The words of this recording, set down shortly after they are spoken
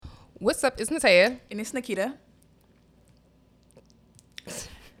What's up? It's Natea. And it's Nikita.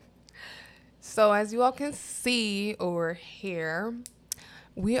 So as you all can see or hear,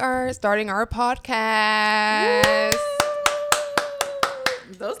 we are starting our podcast. Woo!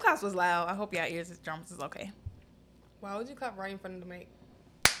 Those claps was loud. I hope y'all ears drums is okay. Why would you clap right in front of the mic?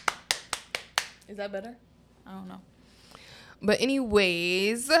 Is that better? I don't know. But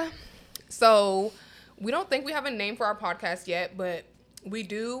anyways, so we don't think we have a name for our podcast yet, but we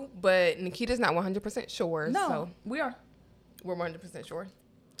do. But Nikita's not 100% sure. No, so we are. we're 100% sure.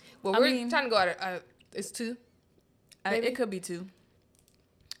 Well, we're trying to go at it's two. It could be two.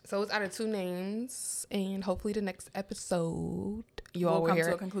 So it's out of two names, and hopefully the next episode you We'll all will come hear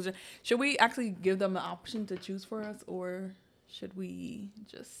to a it. conclusion. Should we actually give them the option to choose for us, or should we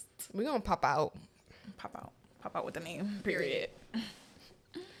just We're gonna pop out. pop out with the name? Period.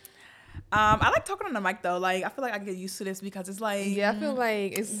 I like talking on the mic though. Like I feel like I get used to this because it's like Yeah, I feel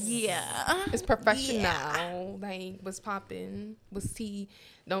like it's it's professional. Yeah. Like what's popping? What's tea?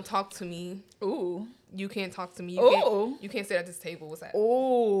 Don't talk to me. Ooh. You can't talk to me. Ooh. You can't sit at this table. What's that?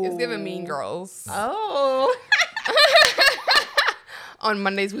 Ooh. It's giving Mean Girls. Oh. On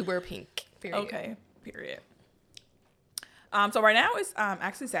Mondays we wear pink. Period. Okay. Period. So right now it's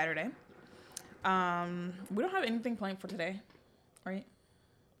actually Saturday. We don't have anything planned for today, right?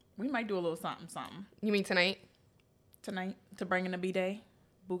 We might do a little something You mean tonight? tonight to bring in a B-Day.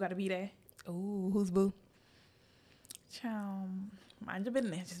 Boo got a B-Day. Ooh, who's Boo? Child, mind your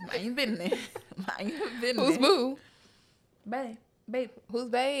business. Just mind your business. Mind your business. Who's Boo? Babe. Who's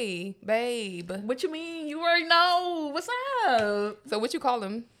Babe? Babe. What you mean? You already know. What's up? So what you call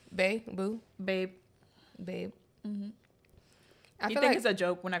him? Babe? Boo? Babe. Babe. Mm-hmm. I You feel think like it's a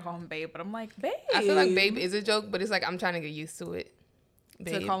joke when I call him Babe, but I'm like, Babe. I feel like Babe is a joke, but it's like I'm trying to get used to it. To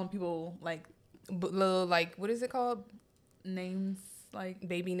Babe. calling people like Little, like, what is it called? names like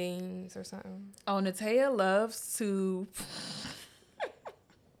Baby names or something. Oh, Natea loves to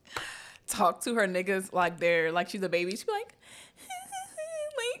talk to her niggas like they're like she's a baby. She'd be like,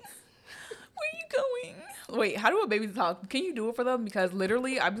 wait, where you going? Wait, how do a baby talk? Can you do it for them? Because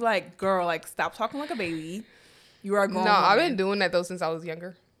literally I'd be like, girl, like stop talking like a baby. You are a grown No, I've woman. been doing that though since I was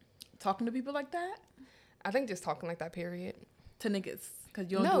younger. Talking to people like that? I think just talking like that, period. To niggas. Because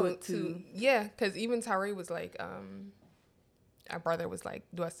you don't do it yeah, because even Tyree was like, our brother was like,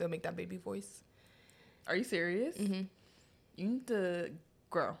 do I still make that baby voice? Are you serious? Mm-hmm. You need to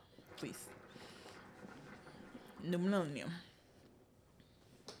grow, please. No.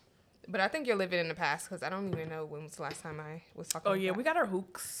 But I think you're living in the past because I don't even know when was the last time I was talking. Oh yeah, we got our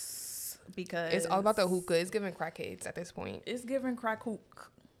hooks because It's all about the hookah. It's giving crackheads at this point. It's giving crack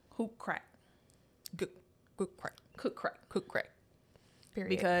hook crack. Good crack. Cook crack. Cook crack. Period.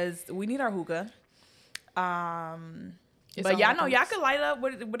 Because we need our hookah. It's but all y'all about know the y'all hooks. can light up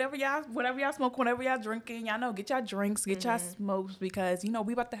whatever y'all smoke, whatever y'all drinking. Y'all know, get y'all drinks, get y'all smokes, because you know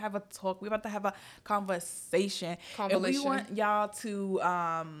we about to have a talk, we about to have a conversation. And we want y'all to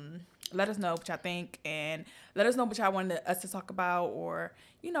let us know what y'all think, and let us know what y'all wanted us to talk about, or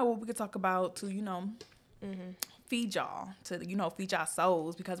you know what we could talk about to feed y'all, to feed y'all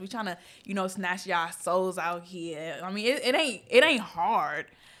souls, because we trying to snatch y'all souls out here. I mean it ain't hard,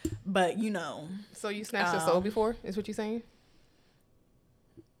 but So you snatched a soul before? Is what you saying?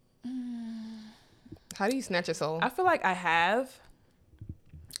 How do you snatch a soul? I feel like I have.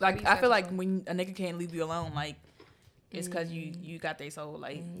 Like I feel like soul? when a nigga can't leave you alone, like it's because you got their soul.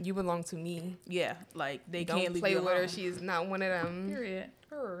 Like You belong to me. yeah, like they Don't can't leave play you with alone. her. She's not one of them. Period.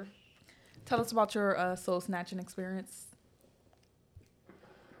 Her. Tell us about your soul snatching experience.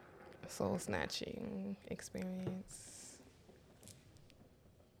 Soul snatching experience.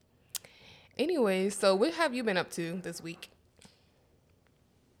 Anyways, so what have you been up to this week?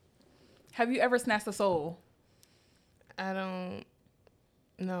 Have you ever snatched a soul? I don't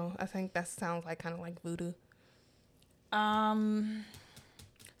know. I think that sounds like kind of like voodoo.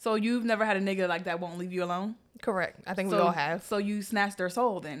 So you've never had a nigga like that won't leave you alone? Correct. I think we all have. So you snatched their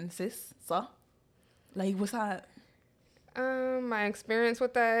soul then, sis? So? Like, what's that? My experience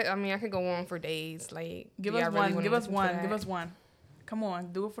with that, I mean, I could go on for days. Like, Give us one. Come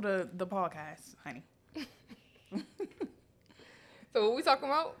on, do it for the podcast, honey. So what we talking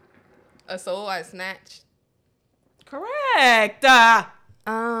about? A soul I snatched. Correct. I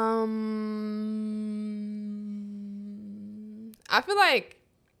feel like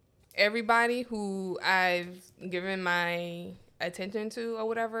everybody who I've given my attention to or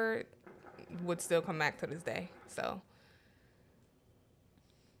whatever would still come back to this day. So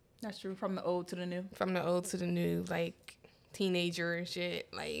That's true. From the old to the new. from the old to the new, like teenager and shit.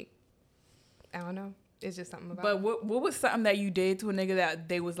 Like, I don't know. It's just something about. But what was something that you did to a nigga that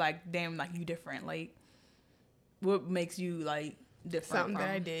they was like, damn, like you different? Like, what makes you like different? Something that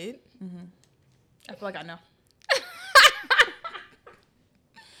I did. Mm-hmm. I feel like I know.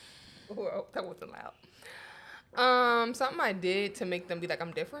 Oh, that wasn't loud. Something I did to make them be like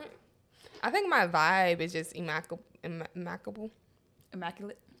I'm different. I think my vibe is just immaculate.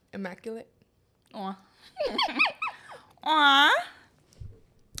 Aw. Aw.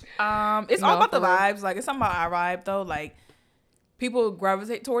 It's all about the vibes. Like, it's something about our vibe though. Like, people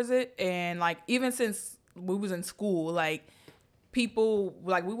gravitate towards it, and like even since we was in school, like people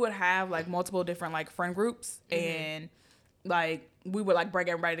like we would have like multiple different like friend groups, and like we would like bring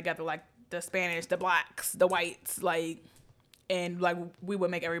everybody together, like the Spanish, the blacks, the whites, like, and like we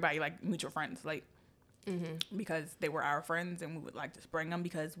would make everybody like mutual friends, like because they were our friends, and we would like just bring them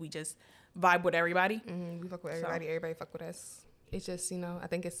because we just vibe with everybody. We fuck with everybody. Everybody fuck with us. It's just, I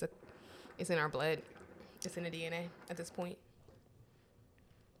think it's in our blood. It's in the DNA at this point.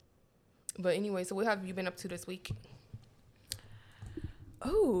 But anyway, so what have you been up to this week?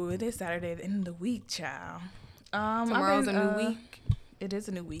 Oh, it is Saturday, the end of the week, child. Tomorrow's a new week. It is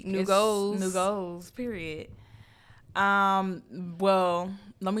a new week. New goals. New goals, period. Well,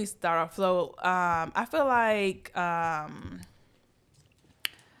 let me start off slow. I feel like,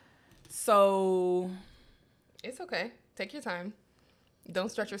 so. It's okay. Take your time.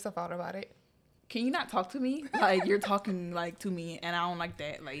 Don't stress yourself out about it. Can you not talk to me? Like, you're talking like to me, and I don't like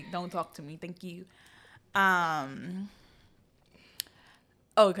that. Like, don't talk to me. Thank you.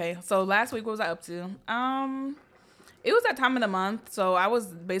 Okay, so last week, what was I up to? It was that time of the month, so I was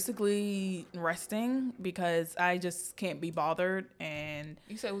basically resting because I just can't be bothered. And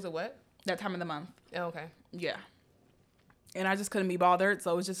you said it was a what? That time of the month. Oh, okay. Yeah. And I just couldn't be bothered,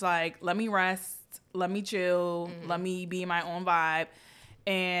 so it was just like, let me rest, let me chill, let me be in my own vibe.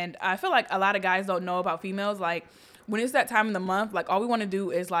 And I feel like a lot of guys don't know about females. Like, when it's that time of the month, like, all we want to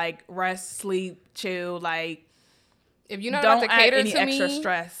do is, like, rest, sleep, chill. Like, if you're not about to cater any to extra me,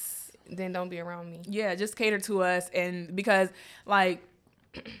 stress, then don't be around me. Yeah, just cater to us. And because, like,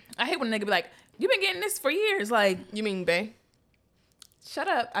 I hate when a nigga be like, you been getting this for years. Like, you mean bae? Shut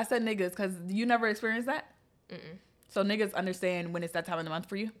up. I said niggas because you never experienced that? Mm-mm. So niggas understand when it's that time of the month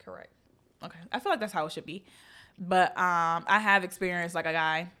for you? Correct. Okay. I feel like that's how it should be. But I have experienced like a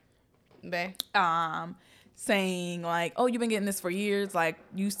guy saying like, oh, you've been getting this for years, like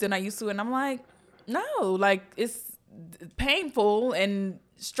you still not used to it. And I'm like, no, like it's painful and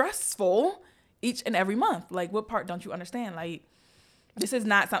stressful each and every month. Like, what part don't you understand? Like, this is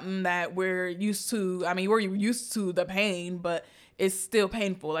not something that we're used to. I mean, we're used to the pain, but it's still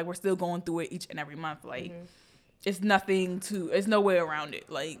painful. Like, we're still going through it each and every month. Like, it's no way around it.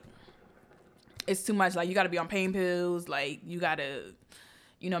 Like, it's too much. Like, you got to be on pain pills. Like, you got to,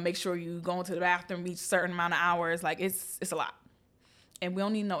 make sure you go into the bathroom each certain amount of hours. Like, it's a lot. And we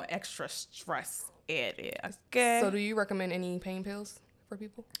don't need no extra stress added. Okay. So do you recommend any pain pills for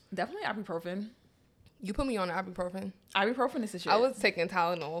people? Definitely ibuprofen. You put me on ibuprofen. Ibuprofen is the shit. I was taking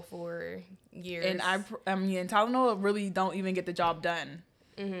Tylenol for years. And Tylenol really don't even get the job done.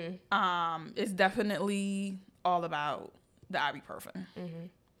 It's definitely all about the ibuprofen.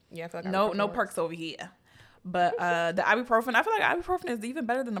 Yeah, I feel like no perks over here. But the ibuprofen, I feel like ibuprofen is even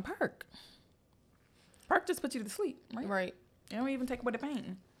better than a perk. Perk just puts you to sleep, right? Right. It don't even take away the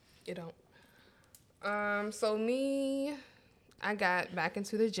pain. It don't. So me, I got back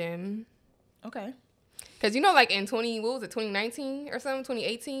into the gym. Okay. Cause like in 2019 or something,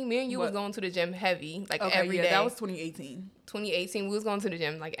 2018, me and you was going to the gym heavy, like every day. That was 2018. 2018, we was going to the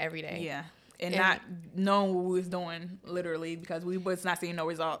gym like every day. Yeah. And not knowing what we was doing, literally, because we was not seeing no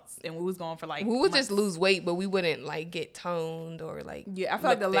results, and we was going for like we would just lose weight, but we wouldn't like get toned or like. Yeah, I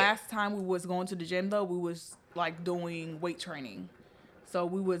feel like the last time we was going to the gym though, we was like doing weight training, so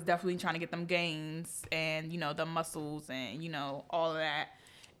we was definitely trying to get them gains and the muscles and all of that,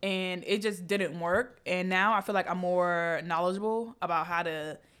 and it just didn't work. And now I feel like I'm more knowledgeable about how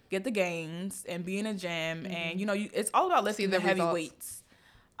to get the gains and be in a gym, and it's all about lifting the heavy weights.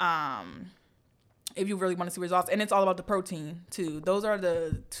 If you really want to see results, and it's all about the protein too. Those are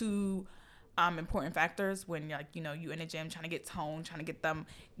the two important factors when you in the gym trying to get toned, trying to get them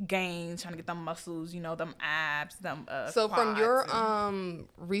gains, trying to get them muscles, them abs, them so from your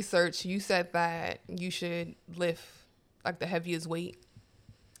research, you said that you should lift like the heaviest weight.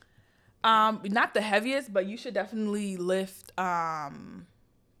 Not the heaviest, but you should definitely lift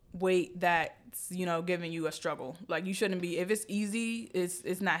weight that's giving you a struggle. Like, you shouldn't be, if it's easy,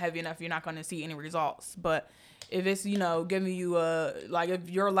 it's not heavy enough, you're not going to see any results. But if it's giving you if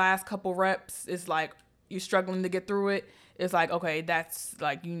your last couple reps is like you're struggling to get through it, it's like, okay, that's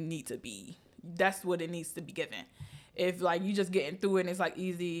like you need to be that's what it needs to be given. If like you just getting through it and it's like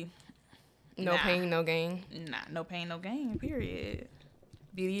easy, no pain, no gain. Nah, no pain, no gain. Period.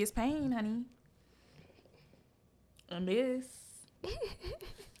 Beauty is pain, honey. And this.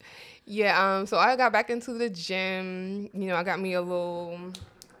 Yeah. So I got back into the gym. You know, I got me a little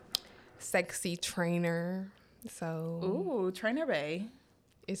sexy trainer. So. Ooh, trainer bae.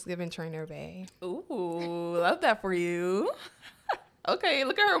 It's giving trainer bae. Ooh, love that for you. Okay,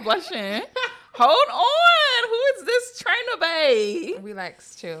 look at her blushing. Hold on. Who is this trainer bae?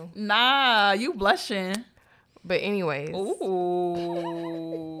 Relax, chill. Nah, you blushing. But anyways.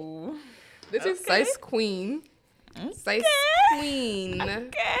 Ooh. This is Size Queen. Okay. Size Queen.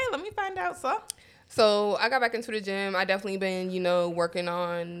 Okay, let me find out, So I got back into the gym. I definitely been, you know, working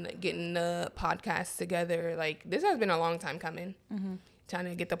on getting the podcast together. Like, this has been a long time coming. Mm-hmm. Trying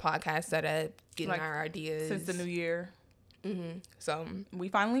to get the podcast set up, getting like, our ideas. Since the new year. Mm-hmm. So we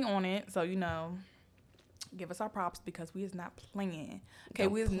finally on it. So, you know, give us our props because we is not playing. Okay,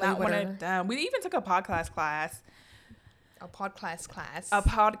 we is not one of them. We even took a podcast class. A podcast class. A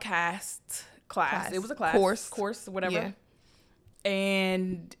podcast class. It was a class. Course, whatever. Yeah.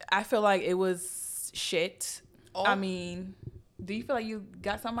 And I feel like it was shit. Oh. I mean, do you feel like you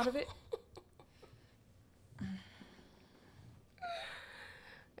got something out of it?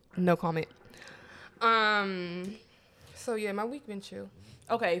 No comment. So yeah, my week been chill.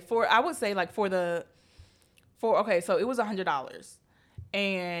 Okay, I would say like okay, so it was $100.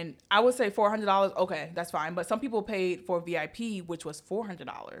 And I would say $400, okay, that's fine. But some people paid for VIP, which was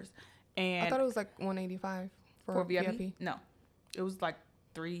 $400. And I thought it was like $185 for VIP. No. It was like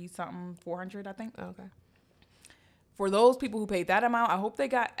 400, I think. Oh, okay. For those people who paid that amount, I hope they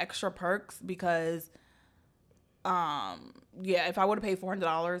got extra perks because yeah, if I would have paid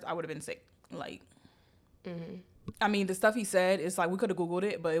 $400, I would have been sick. Like, I mean, the stuff he said, it's like we could have Googled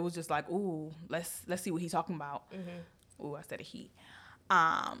it, but it was just like, ooh, let's see what he's talking about. Ooh, I said a he.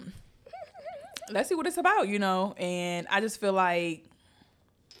 Let's see what it's about, you know. And I just feel like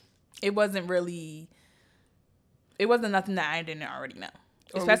it wasn't nothing that I didn't already know.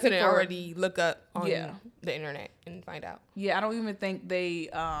 Or especially we couldn't already look up on the internet and find out. Yeah, I don't even think they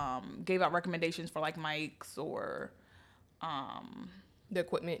gave out recommendations for like mics or the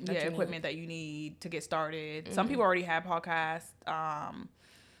equipment. That you need to get started. Some people already had podcasts.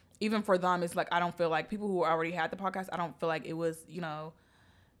 Even for them, it's like I don't feel like people who already had the podcast, I don't feel like it was, you know,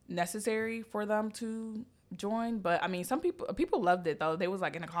 necessary for them to join. But I mean, some people loved it though. They was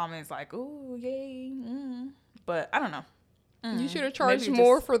like in the comments like, "Ooh, yay!" But I don't know. You should have charged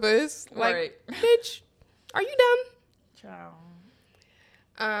more for this. Like, right. Bitch, are you dumb? Ciao.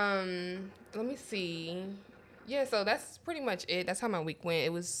 Let me see. Yeah, so that's pretty much it. That's how my week went.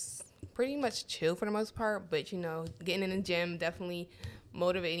 It was pretty much chill for the most part, but you know, getting in the gym, definitely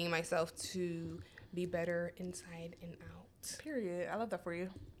motivating myself to be better inside and out. Period. I love that for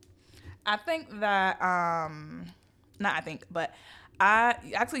you. I think that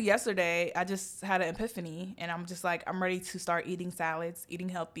yesterday I just had an epiphany and I'm just like, I'm ready to start eating salads, eating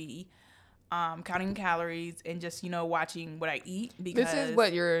healthy, counting calories and just, you know, watching what I eat because this is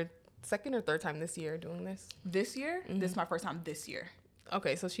what your second or third time this year doing this? This year? This is my first time this year.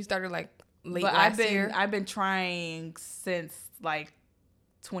 Okay, so she started like last year. I've been trying since like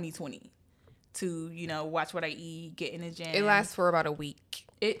 2020 to, you know, watch what I eat, get in the gym. It lasts for about a week.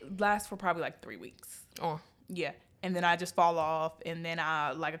 It lasts for probably like 3 weeks. Oh. Yeah. And then I just fall off. And then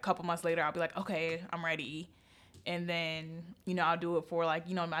like a couple months later, I'll be like, okay, I'm ready. And then, you know, I'll do it for like,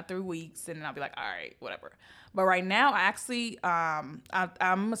 you know, my 3 weeks. And then I'll be like, all right, whatever. But right now, I actually, I'm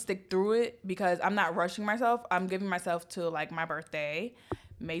going to stick through it because I'm not rushing myself. I'm giving myself to like my birthday,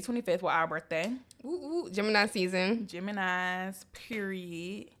 May 25th, our birthday. Ooh, Gemini season. Geminis,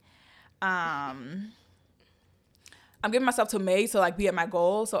 period. I'm giving myself to May to like be at my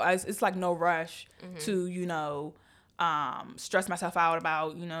goal. So it's like no rush to, you know, stress myself out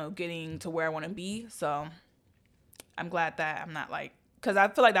about, you know, getting to where I want to be. So I'm glad that I'm not like, because I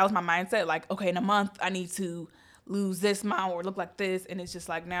feel like that was my mindset. Like, okay, in a month, I need to lose this amount or look like this. And it's just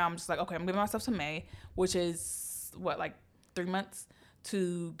like, now I'm just like, okay, I'm giving myself to May, which is what, like 3 months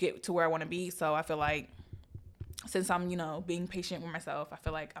to get to where I want to be. So I feel like since I'm, you know, being patient with myself, I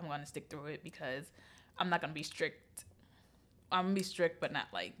feel like I'm going to stick through it because I'm not going to be strict. I'm going to be strict, but not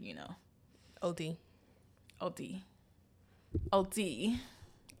like, you know. OD.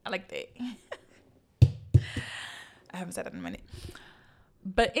 I like that. I haven't said that in a minute.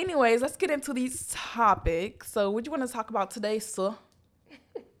 But anyways, let's get into these topics. So what do you want to talk about today, sir?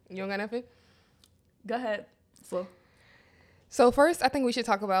 You don't got nothing? Go ahead, sir. So first, I think we should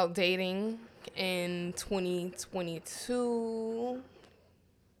talk about dating in 2022.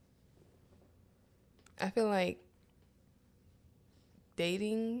 I feel like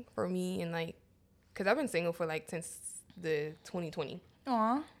dating for me and like, cause I've been single for like since the 2020.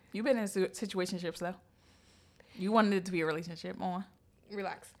 Aw, you've been in situationships though. You wanted it to be a relationship. Aw.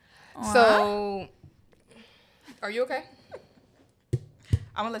 Relax. Aww. So, are you okay?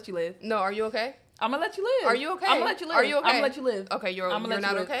 I'm gonna let you live. No, are you okay? I'm gonna let you live. Are you okay? I'm gonna let you live. Are you okay? I'm gonna let you live. Okay, you're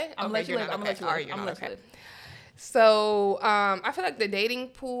not okay? I'm gonna let you live. I'm gonna let you live. I'm gonna let you live. So, I feel like the dating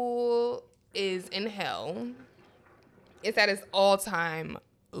pool is in hell. It's at its all-time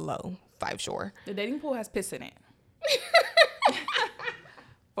low, 5 sure. The dating pool has piss in it.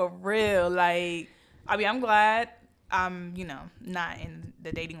 For real. Like, I mean, I'm glad I'm, not in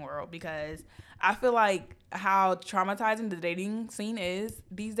the dating world because I feel like how traumatizing the dating scene is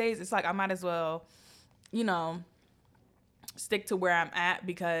these days. It's like I might as well, stick to where I'm at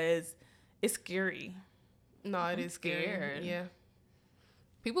because it's scary. No, it is scary. Yeah.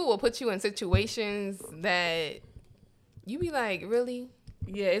 People will put you in situations that you be like, really?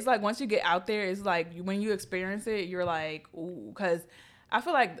 Yeah, it's like once you get out there, it's like when you experience it, you're like, ooh, because I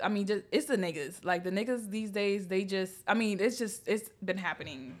feel like, it's the niggas. Like the niggas these days, it's been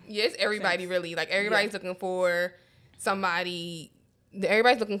happening. Yeah, it's everybody really. Like everybody's looking for somebody,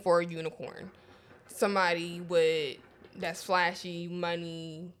 everybody's looking for a unicorn. Somebody that's flashy,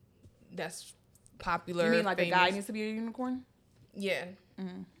 money, that's popular. You mean like famous. a guy needs to be a unicorn? Yeah.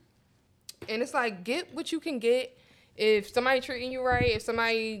 Mm-hmm. And it's like, get what you can get. If somebody treating you right, if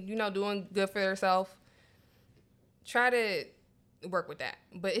somebody, doing good for themselves, try to work with that.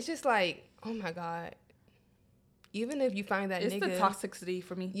 But it's just like, oh my God. Even if you find that nigga. It's the toxicity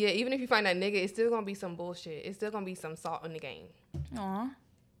for me. Yeah, even if you find that nigga, it's still going to be some bullshit. It's still going to be some salt in the game. Aw.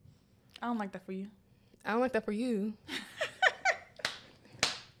 I don't like that for you. I don't like that for you.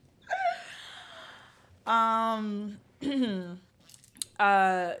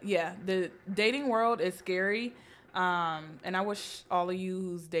 Yeah, the dating world is scary. And I wish all of you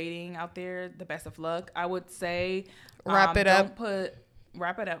who's dating out there the best of luck. I would say wrap it up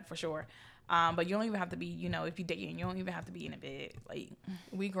for sure. But you don't even have to be, if you dating, you don't even have to be in a bed. Like,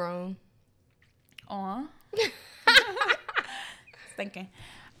 we grown. Aw. Thinking.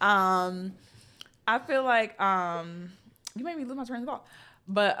 I feel like you made me lose my train of thought.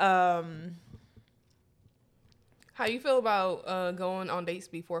 But how you feel about going on dates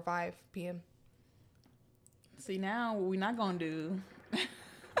before 5 p.m.? See, now what we're not gonna do.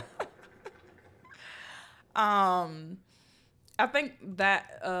 I think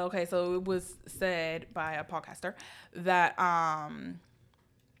that okay, so it was said by a podcaster that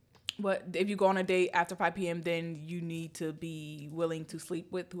but if you go on a date after 5 p.m., then you need to be willing to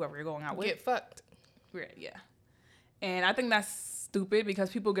sleep with whoever you're going out with. Get fucked. Yeah. And I think that's stupid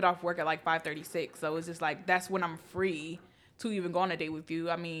because people get off work at like 5:36, so it's just like that's when I'm free to even go on a date with you.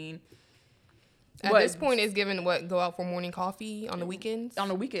 I mean, at this point, it's given go out for morning coffee on the weekends. On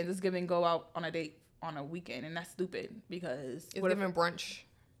the weekends, it's given go out on a date on a weekend, and that's stupid because it's given brunch.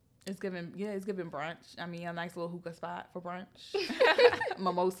 It's given brunch. I mean, a nice little hookah spot for brunch.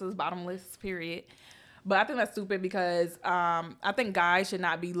 Mimosas, bottomless, period. But I think that's stupid because I think guys should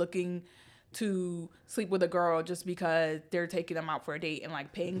not be looking to sleep with a girl just because they're taking them out for a date and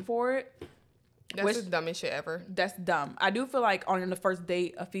like paying for it. That's the dumbest shit ever. That's dumb. I do feel like on the first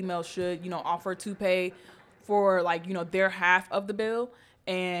date, a female should, offer to pay for like, their half of the bill.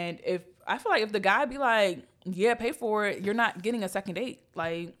 And I feel like if the guy be like, yeah, pay for it, you're not getting a second date.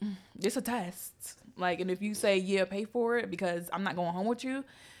 Like, it's a test. Like, and if you say, yeah, pay for it because I'm not going home with you,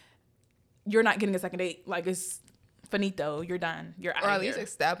 you're not getting a second date. Like, it's finito. You're done. You're out. Or at least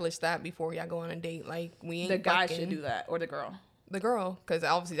establish that before y'all go on a date. Like, we ain't the guy should do that, or the girl. The girl, because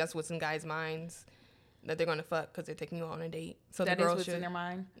obviously that's what's in guys' minds, that they're gonna fuck because they're taking you on a date. So that the girl is what's in their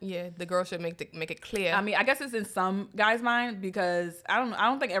mind. Yeah, the girl should make it clear. I mean, I guess it's in some guys' mind because I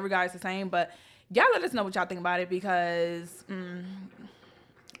don't think every guy is the same, but y'all let us know what y'all think about it because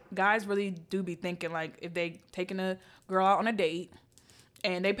guys really do be thinking like if they taking a girl out on a date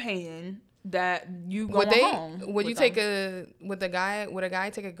and they paying that you going home. Would a guy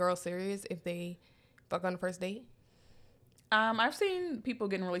take a girl serious if they fuck on the first date? I've seen people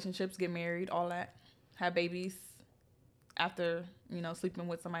get in relationships, get married, all that, have babies after, sleeping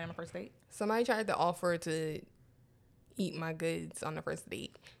with somebody on the first date. Somebody tried to offer to eat my goods on the first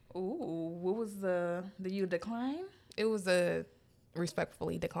date. Ooh, what was did you decline? It was a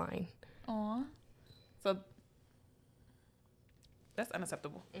respectfully decline. Aw. So that's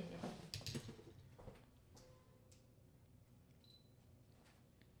unacceptable. Mm-hmm.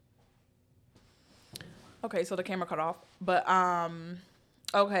 Okay, so the camera cut off. But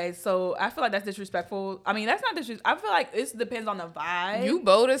Okay, so I feel like that's disrespectful. I mean, that's not disrespectful. I feel like it depends on the vibe. You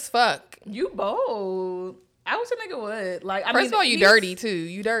bold as fuck. You bold. I wish a nigga would. Like, I First mean, of all, you dirty too.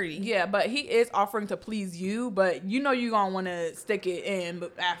 You dirty. Yeah, but he is offering to please you, but you know you gonna want to stick it in.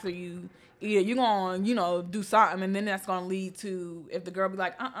 But after you eat it, you gonna do something, and then that's gonna lead to if the girl be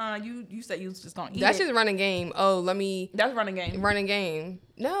like, you said you was just gonna eat That's it. just running game. Oh, let me. That's running game. Running game.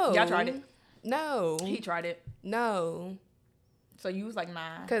 No. Y'all tried it. No. He tried it. No. So you was like,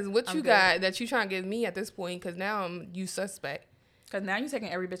 nah. Because what you got that you trying to give me at this point? Because now I'm you suspect. Because now you taking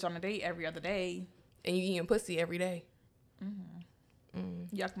every bitch on a date every other day. And you eating pussy every day.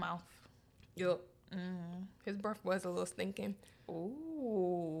 Yuck mouth. Yup. His breath was a little stinking.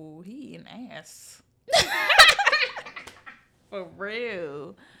 Ooh, he eating ass. For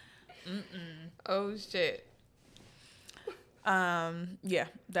real. Oh shit. Yeah,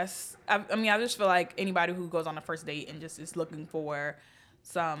 that's. I mean, I just feel like anybody who goes on a first date and just is looking for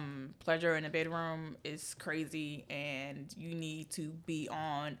some pleasure in the bedroom is crazy, and you need to be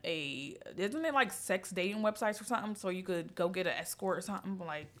on isn't it like sex dating websites or something, so you could go get an escort or something?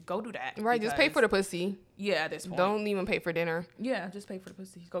 Like, go do that. Right, just pay for the pussy. Yeah, at this point. Don't even pay for dinner. Yeah, just pay for the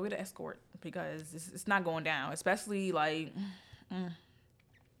pussy. Go get an escort because it's not going down, especially like. I'm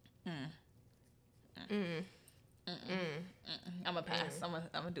gonna pass. I'm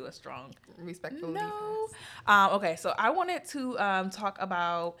gonna do a strong Respectful. no. Okay, so I wanted to talk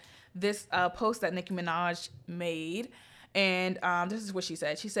about this post that Nicki Minaj made, and this is what she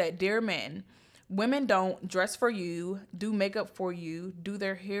said. She said, "Dear men, women don't dress for you, do makeup for you, do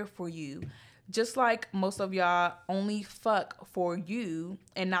their hair for you. Just like most of y'all only fuck for you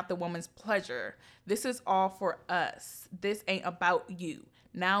and not the woman's pleasure. This is all for us. This ain't about you.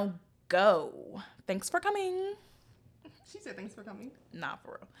 Now go. Thanks for coming." She said, "Thanks for coming." Nah,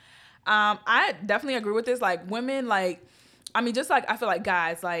 for real. I definitely agree with this. Like, women, like, I mean, just like I feel like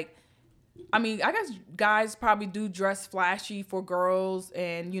guys, like, I mean, I guess guys probably do dress flashy for girls,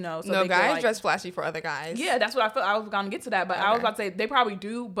 and so no, guys like, dress flashy for other guys. Yeah, that's what I felt. I was gonna get to that, but okay. I was about to say they probably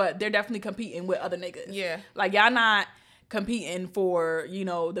do, but they're definitely competing with other niggas. Yeah, like y'all not competing for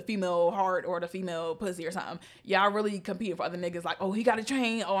the female heart or the female pussy or something. Y'all really competing for other niggas. Like, oh, he got a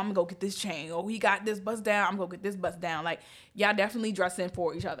chain, oh, I'm gonna go get this chain. Oh, he got this bust down, I'm gonna go get this bust down. Like, y'all definitely dressing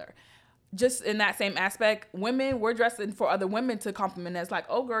for each other. Just in that same aspect, women, we're dressing for other women to compliment us. Like,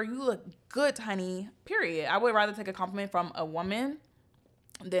 oh girl, you look good, honey, period. I would rather take a compliment from a woman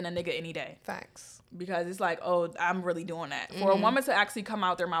than a nigga any day. Facts. Because it's like, oh, I'm really doing that. For a woman to actually come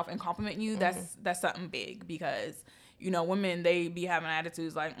out their mouth and compliment you, that's something big. Because women, they be having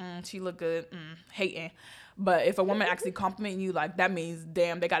attitudes like, she look good, hating. But if a woman actually compliment you, like, that means,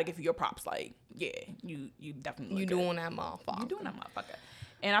 damn, they got to give you your props. Like, yeah, you definitely look good. doing that motherfucker. You doing that motherfucker.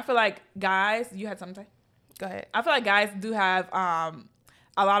 And I feel like guys, you had something to say? Go ahead. I feel like guys do have a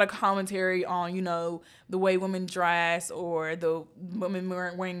lot of commentary on, the way women dress or the women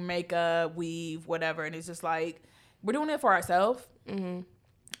wearing makeup, weave, whatever. And it's just like, we're doing it for ourselves.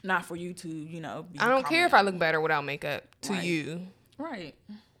 Not for you to, be I don't care if I look better without makeup to you. Right.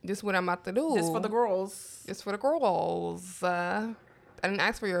 This is what I'm about to do. This for the girls. It's for the girls. I didn't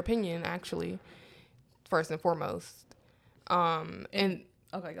ask for your opinion, actually, first and foremost. And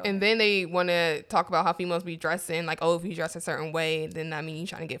okay, go and then they want to talk about how females be dressing. Like, oh, if you dress a certain way, then that mean you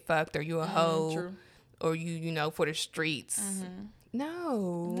trying to get fucked or you a hoe. True. Or you for the streets.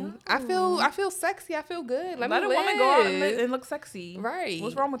 No. I feel sexy. I feel good. Let a woman go out and look sexy. Right.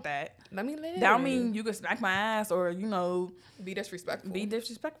 What's wrong with that? Let me live. That don't mean you can smack my ass or, be disrespectful. Be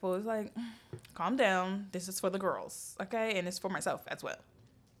disrespectful. It's like, calm down. This is for the girls. Okay? And it's for myself as well.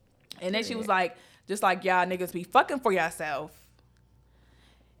 And then she was like, just like y'all niggas be fucking for yourself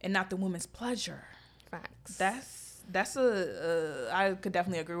and not the woman's pleasure. Facts. That's I could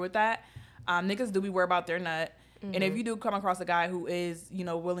definitely agree with that. Niggas do be worried about their nut. And if you do come across a guy who is,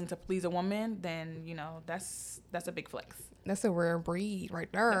 willing to please a woman, then, that's a big flex. That's a rare breed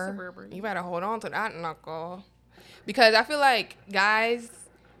right there. That's a rare breed. You better hold on to that knuckle. Because I feel like guys,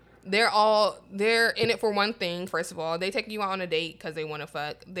 they're in it for one thing, first of all. They take you out on a date because they want to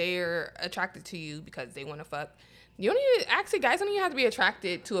fuck. They're attracted to you because they want to fuck. You don't even, actually, guys don't even have to be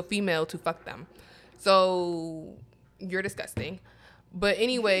attracted to a female to fuck them. So, you're disgusting. But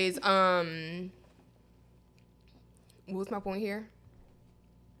anyways, what was my point here?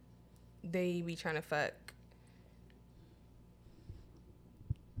 They be trying to fuck.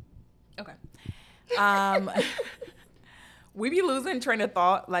 Okay. We be losing train of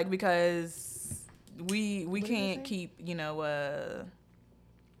thought, like, because we can't keep,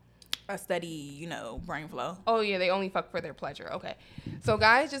 a steady, brain flow. Oh, yeah, they only fuck for their pleasure. Okay. So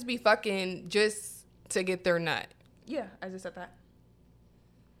guys just be fucking just to get their nut. Yeah, I just said that.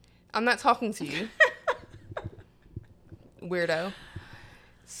 I'm not talking to you. Weirdo.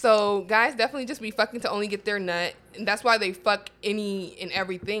 So guys definitely just be fucking to only get their nut. And that's why they fuck any and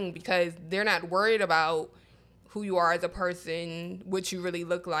everything, because they're not worried about who you are as a person, what you really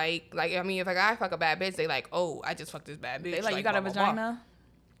look like. Like, I mean, if a guy fuck a bad bitch, they like, oh, I just fucked this bad bitch. They like, you got a vagina?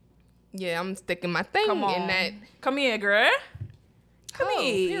 Yeah, I'm sticking my thing in that. Come here, girl. Come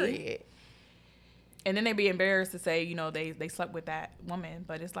here. Period. And then they be embarrassed to say, you know, they slept with that woman.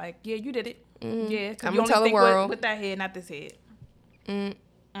 But it's like, yeah, you did it. Yeah. I'm going to tell the world. With that head, not this head. And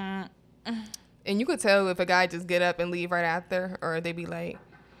you could tell if a guy just get up and leave right after, or they be like,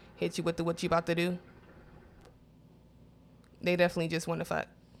 hit you with the what you about to do. They definitely just want to fuck.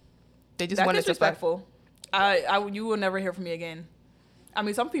 They just want to fuck. That's disrespectful. You will never hear from me again. I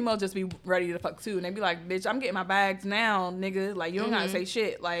mean, some females just be ready to fuck too, and they be like, "Bitch, I'm getting my bags now, nigga. Like, you don't gotta say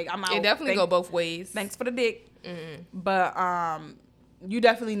shit. Like, I'm out." It definitely go both ways. Thanks for the dick. But you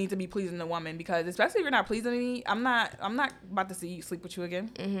definitely need to be pleasing the woman, because especially if you're not pleasing me, I'm not about to see you sleep with you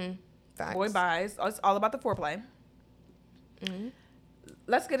again. Facts. Boy, buys. It's all about the foreplay.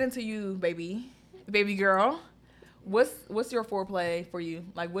 Let's get into you, baby girl. What's your foreplay for you?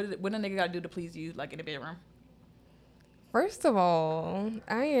 Like, what a nigga gotta do to please you, like in the bedroom? First of all,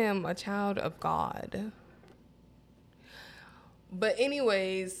 I am a child of God. But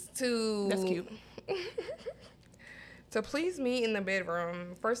anyways, That's cute. To please me in the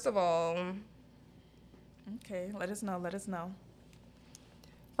bedroom, first of all. Okay, let us know.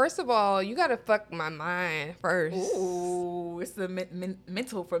 First of all, you gotta fuck my mind first. Ooh, it's the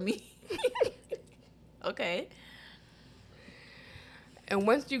mental for me. Okay. And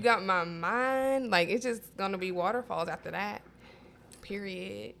once you got my mind, like, it's just gonna be waterfalls after that.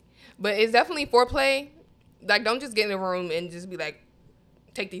 Period. But it's definitely foreplay. Like, don't just get in the room and just be like,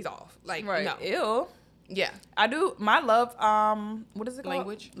 take these off. Like, right. No. Ew. Yeah. I do. My love, what is it called?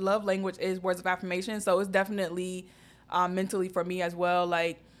 Language. Love language is words of affirmation. So it's definitely mentally for me as well.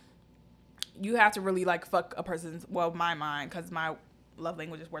 Like, you have to really, like, fuck a person's, my mind, because my love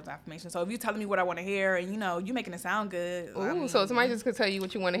language is words of affirmation. So if you're telling me what I want to hear, and, you know, you making it sound good. Ooh, so somebody just could tell you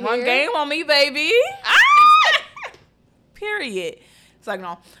what you want to hear. One game on me, baby. Period. It's like,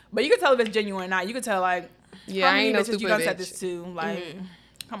 no. But you can tell if it's genuine or not. You can tell, like, yeah, how many I ain't no bitches stupid you done bitch. said this to. Like,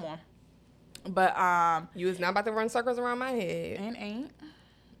 come on. But, you was not about to run circles around my head. And ain't.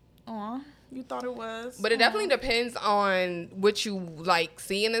 Aw. You thought it was. But it definitely depends on what you, like,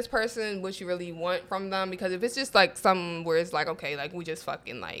 see in this person, what you really want from them. Because if it's just, like, something where it's like, okay, like, we just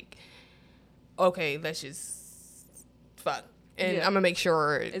fucking, like, okay, let's just fuck. And I'm going to make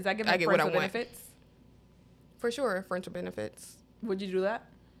sure is that giving I get what I want. Benefits? For sure. Friends with benefits. Would you do that?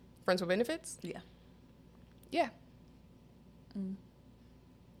 Friends with benefits? Yeah. Yeah.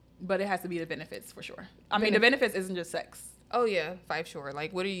 But it has to be the benefits for sure. I mean, the benefits isn't just sex. Oh, yeah. Sure.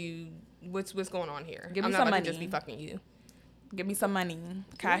 Like, what's going on here? Give me I'm some not about money. to just be fucking you. Give me some money.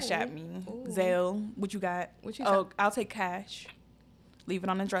 Cash at me. Ooh. Zelle. What you got? What you I'll take cash. Leave it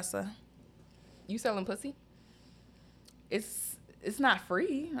on the dresser. You selling pussy? It's not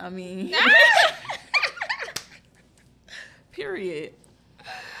free. I mean, period.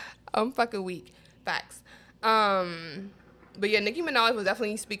 I'm fucking weak. Facts. But yeah, Nicki Minaj was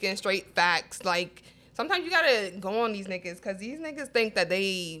definitely speaking straight facts. Like, sometimes you gotta go on these niggas, because these niggas think that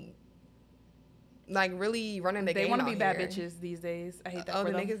they, like, really running the game. They want to be bad here. bitches these days. I hate that. Oh,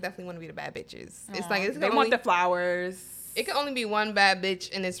 for the them. niggas definitely want to be the bad bitches. Aww. It's like they want the flowers. It can only be one bad bitch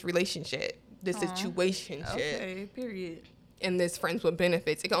in this relationship, this situationship. Okay, period. And this friends with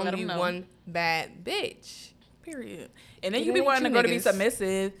benefits. It can only be one bad bitch. Period. And then you be wanting to go to be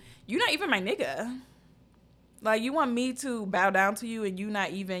submissive. You're not even my nigga. Like, you want me to bow down to you, and you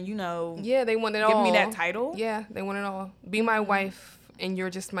not even, you know. Yeah, they want it give all. Give me that title. Yeah, they want it all. Be my wife, and you're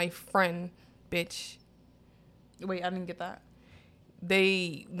just my friend, bitch. Wait, I didn't get that.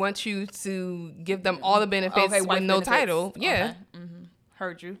 They want you to give them all the benefits with no benefits. Title. Yeah. Okay.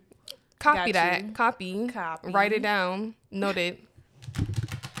 Heard you. Copy that. Copy. Write it down. Noted.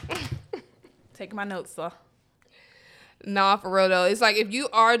 Take my notes, sir. Nah, for real though. It's like, if you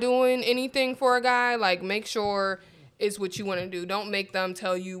are doing anything for a guy, like, make sure it's what you want to do. Don't make them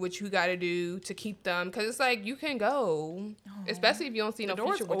tell you what you got to do to keep them. Because it's like, you can go. Especially if you don't see no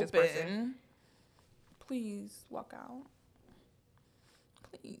future with this person. Please, walk out.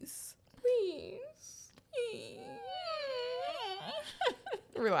 Please.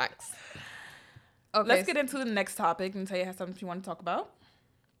 Relax. Okay. Let's get into the next topic and tell you something you want to talk about.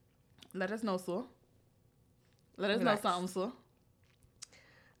 Let us know, sir. Let us know something, sir.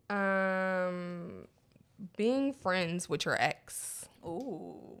 Being friends with your ex.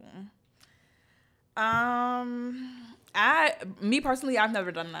 Ooh. Me personally, I've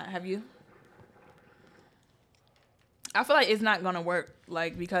never done that. Have you? I feel like it's not gonna work,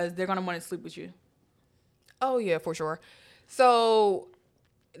 like, because they're gonna want to sleep with you. Oh yeah, for sure. So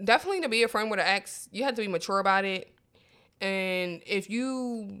definitely to be a friend with an ex, you have to be mature about it. And if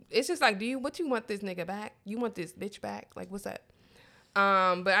you, it's just like, what you want this nigga back? You want this bitch back? Like, what's that?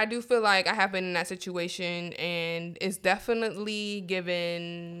 But I do feel like I have been in that situation, and it's definitely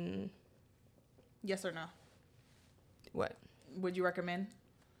given. Yes or no? What? Would you recommend?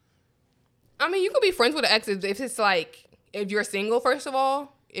 I mean, you could be friends with an ex if it's like, if you're single, first of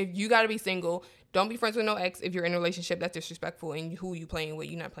all. If you got to be single, don't be friends with no ex. If you're in a relationship, that's disrespectful, and who you playing with,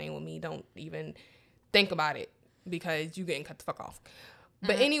 you're not playing with me. Don't even think about it, because you getting cut the fuck off.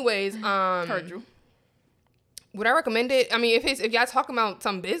 But anyways, Heard you. Would I recommend it? I mean, if y'all talking about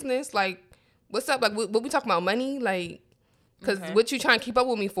some business, like, what's up? Like, what we talking about? Money? Like, because what you trying to keep up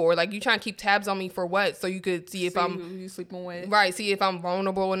with me for? Like, you trying to keep tabs on me for what? So you could see if I'm who you sleeping with. Right. See if I'm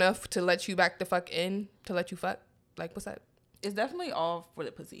vulnerable enough to let you back the fuck in, to let you fuck. Like, what's that? It's definitely all for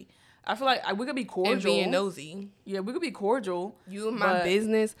the pussy. I feel like we could be cordial. And being nosy. Yeah, we could be cordial. You in my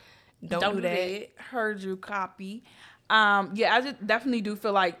business. Don't do that. Heard you, copy. Yeah, I just definitely do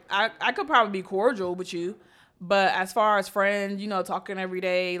feel like I could probably be cordial with you. But as far as friends, you know, talking every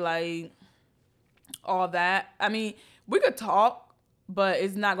day, like, all that. I mean, we could talk, but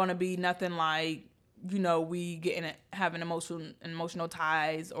it's not going to be nothing like, you know, we having emotional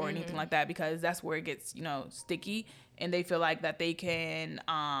ties or anything like that, because that's where it gets, you know, sticky, and they feel like that they can,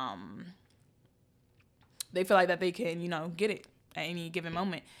 you know, get it at any given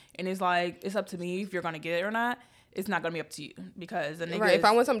moment. And it's like, it's up to me if you're going to get it or not. It's not gonna be up to you, because a nigga. Right. If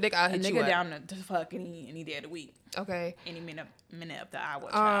I want some dick, I'll hit you up. A nigga down to fuck any day of the week. Okay. Any minute of the hour.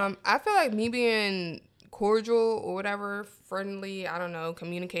 Child. I feel like me being cordial or whatever, friendly, I don't know,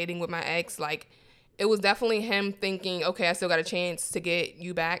 communicating with my ex, like, it was definitely him thinking, okay, I still got a chance to get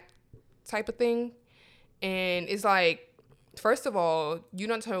you back, type of thing. And it's like, first of all, you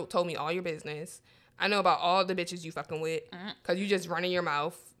done told me all your business. I know about all the bitches you fucking with, because you just running your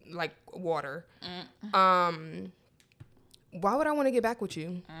mouth like water. Why would I want to get back with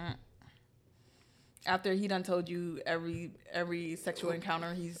you? After he done told you every sexual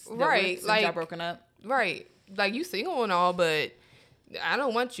encounter he's right, since like, y'all broken up. Right, like, you single and all, but I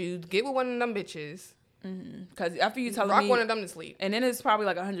don't want you. Get with one of them bitches. Because after you telling me, rock one of them to sleep, and then it's probably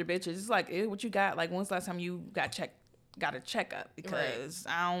like 100 bitches. It's like, ew, what you got? Like, when's the last time you got a checkup? Because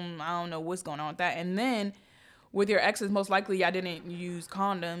right. I don't know what's going on with that. And then with your exes, most likely y'all didn't use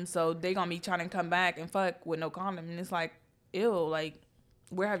condoms, so they gonna be trying to come back and fuck with no condom, and it's like, ew, like,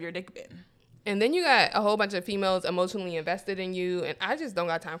 where have your dick been? And then you got a whole bunch of females emotionally invested in you, and I just don't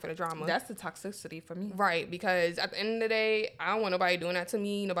got time for the drama. That's the toxicity for me. Right, because at the end of the day, I don't want nobody doing that to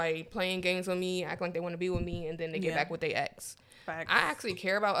me, nobody playing games with me, acting like they want to be with me, and then they get back with their ex. Facts. I actually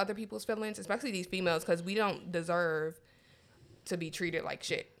care about other people's feelings, especially these females, because we don't deserve to be treated like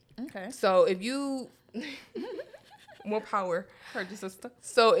shit. Okay. So if you... More power. Heard your sister.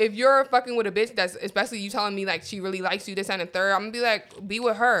 So if you're fucking with a bitch that's, especially you telling me like she really likes you, this and the third, I'm gonna be like, be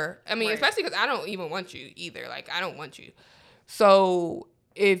with her. I mean, right. Especially because I don't even want you either. Like, I don't want you. So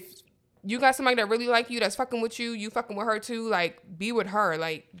if you got somebody that really like you, that's fucking with you, you fucking with her too, like, be with her.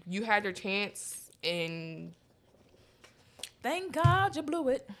 Like, you had your chance, and thank God you blew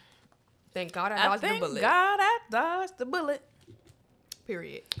it. Thank God I dodged the bullet. Thank God I dodged the bullet.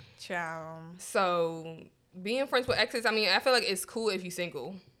 Period. Ciao. So being friends with exes, I mean, I feel like it's cool if you're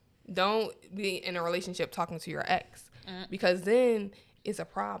single. Don't be in a relationship talking to your ex, because then it's a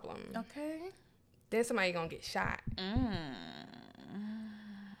problem. Okay. Then somebody gonna get shot.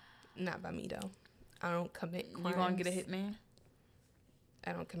 Not by me though. I don't commit crimes. You gonna get a hitman?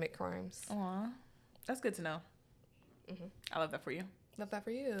 I don't commit crimes. Aw, that's good to know. I love that for you. Love that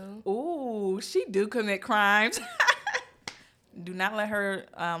for you. Ooh, she do commit crimes. Do not let her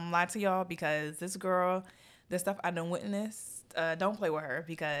lie to y'all, because this girl, the stuff I done witnessed, don't play with her,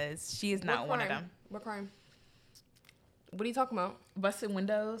 because she is not one of them. What crime? What are you talking about? Busting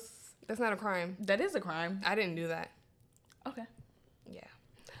windows. That's not a crime. That is a crime. I didn't do that. Okay. Yeah.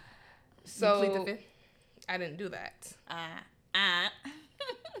 So you plead the fifth? I didn't do that.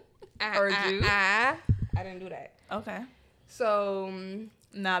 Heard you. I didn't do that. Okay. So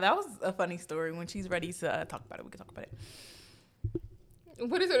nah, that was a funny story. When she's ready to talk about it, we can talk about it.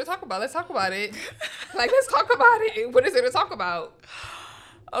 What is there to talk about? Let's talk about it. Like, let's talk about it. What is there to talk about?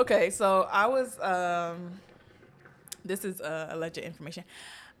 Okay, so I was, this is alleged information.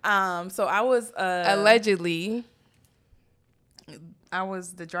 So I was, allegedly, I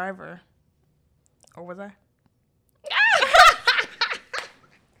was the driver. Or was I?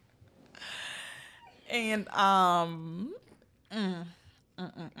 And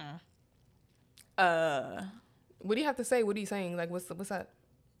what do you have to say? What are you saying? Like, what's up?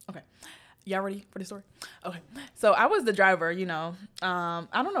 Okay. Y'all ready for the story? Okay. So I was the driver, I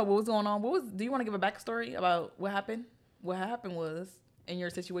don't know what was going on. Do you want to give a backstory about what happened? What happened was in your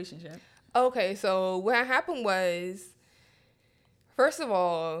situationship. Okay, so what happened was, first of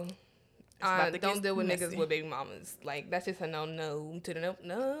all, don't deal with niggas with baby mamas. Like, that's just a no to the no.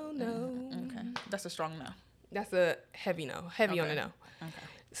 Okay. That's a strong no. That's a heavy no. Heavy on the no. Okay.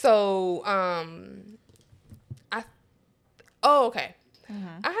 So, okay.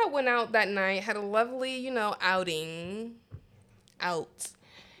 Mm-hmm. I had went out that night, had a lovely, outing out.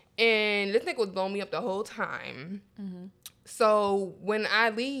 And this nigga was blowing me up the whole time. Mm-hmm. So when I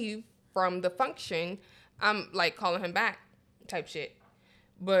leave from the function, I'm like calling him back type shit.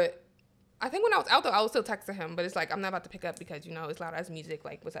 But I think when I was out though, I was still texting him. But it's like, I'm not about to pick up because, it's loud ass music.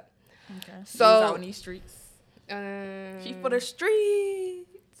 Like, what's up? Okay. So, you was out in these streets. She for the streets.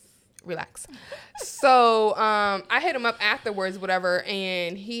 Relax. So I hit him up afterwards, whatever,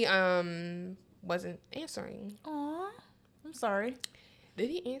 and he wasn't answering. Aw, I'm sorry. Did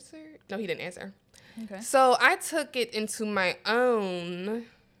he answer? No, he didn't answer. Okay. So I took it into my own,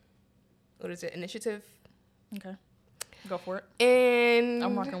 initiative. Okay. Go for it. And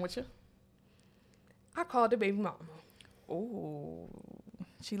I'm rocking with you. I called the baby mama. Oh,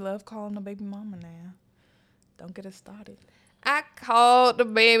 she loved calling the baby mama now. Don't get us started. I called the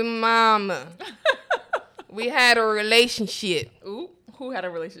baby mama. We had a relationship. Ooh, who had a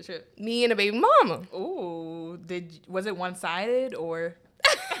relationship? Me and the baby mama. Ooh, was it one-sided or?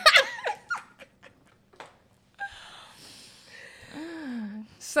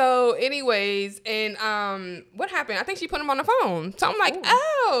 So, anyways, and what happened? I think she put him on the phone. So I'm like,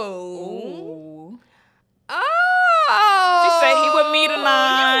 Ooh. oh. She said he with me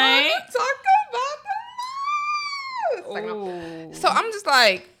tonight. You want to talk about the most. So I'm just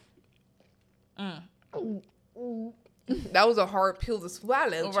like, that was a hard pill to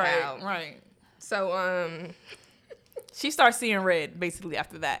swallow, child. Right. So she started seeing red basically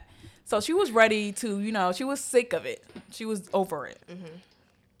after that. So she was ready to, she was sick of it. She was over it.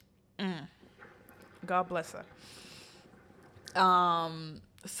 God bless her.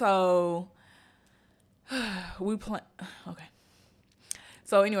 So we okay.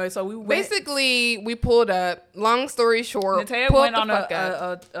 So anyway, we went. Basically, we pulled up. Long story short, Natea went on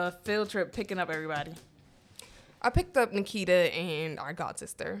a field trip picking up everybody. I picked up Nikita and our god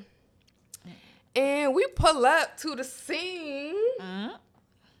sister, and we pull up to the scene.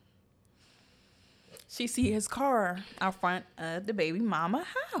 She see his car out front of the baby mama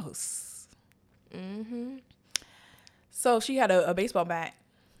house. So she had a baseball bat.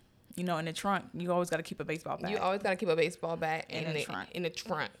 In the trunk. You always got to keep a baseball bat. You always got to keep a baseball bat in the trunk. In the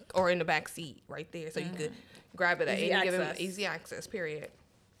trunk or in the back seat right there, so you could grab it at any given easy access. Period.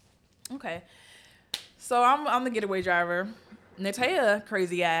 Okay. So I'm the getaway driver. Natea,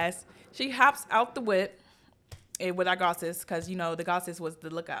 crazy ass, she hops out the whip with our gosses because the gosses was the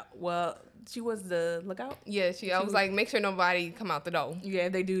lookout. Well, she was the lookout. Yeah, I was like, make sure nobody come out the door. Yeah,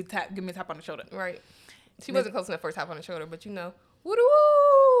 they do give me a tap on the shoulder. Right. She wasn't close enough for a tap on the shoulder, but woo.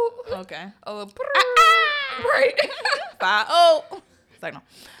 Okay. Oh, right. 5-0. It's like no.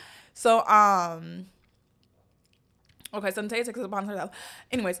 So okay, so Natea takes it upon herself.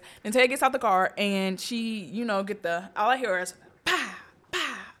 Anyways, Natea gets out the car and she, get all I hear is pa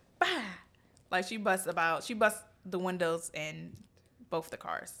pa pa. Like she busts the windows in both the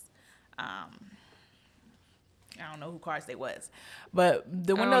cars. I don't know who cars they was, but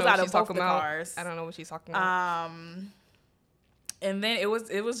the windows out of both the cars. I don't know what she's talking about. And then it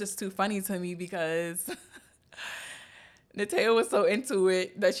was just too funny to me because Natea was so into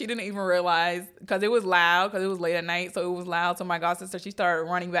it that she didn't even realize because it was loud because it was late at night, so it was loud. So my god sister, she started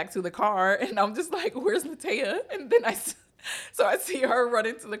running back to the car, and I'm just like, "Where's Natea?" And then I see her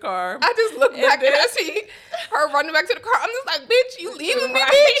running to the car. I just look back and I see her running back to the car. I'm just like, "Bitch, you leaving me,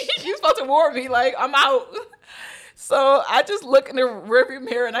 bitch? You supposed to warn me like I'm out." So I just look in the rearview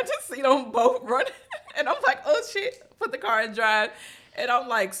mirror and I just see them both running, and I'm like, "Oh shit!" Put the car in drive, and I'm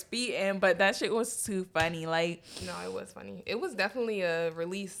like speeding, but that shit was too funny. Like, no, it was funny. It was definitely a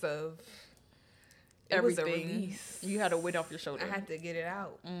release of everything. It was a release. You had a weight off your shoulder. I had to get it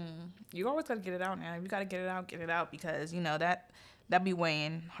out. You always gotta get it out now. You gotta get it out because that be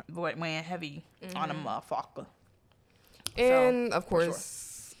weighing heavy on a motherfucker. And of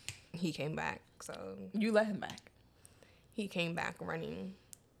course, he came back. So you let him back. He came back running.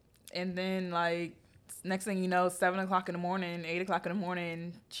 And then next thing you know, 7 o'clock in the morning, 8 o'clock in the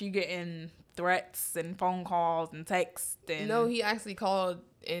morning, she getting threats and phone calls and texts. And no, he actually called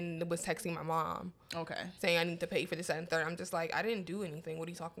and was texting my mom. Okay. Saying I need to pay for this, that, and third. I'm just like, I didn't do anything. What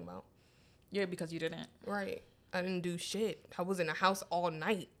are you talking about? Yeah, because you didn't. Right. I didn't do shit. I was in the house all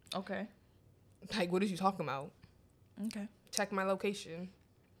night. Okay. Like, what is you talking about? Okay. Check my location.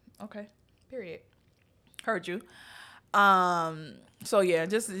 Okay. Period. Heard you. So yeah,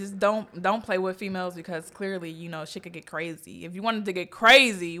 just don't play with females because clearly, you know, shit could get crazy. If you wanted to get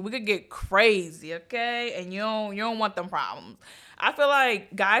crazy, we could get crazy, okay? And you don't want them problems. I feel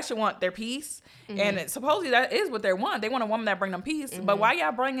like guys should want their peace, and supposedly that is what they want. They want a woman that bring them peace. But why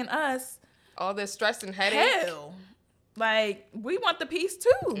y'all bringing us all this stress and headache? Hell, like we want the peace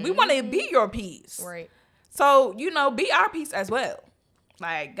too. We want to be your peace, right? So you know, be our peace as well.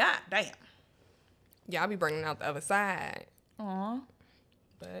 Like, god damn. Yeah, I'll be bringing out the other side. Aw.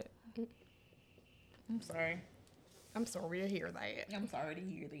 But I'm sorry. I'm sorry to hear that. I'm sorry to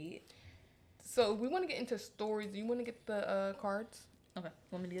hear that. So we want to get into stories. Do you want to get the cards? Okay.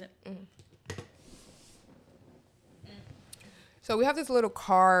 Want me to get it? Mm-hmm. So we have this little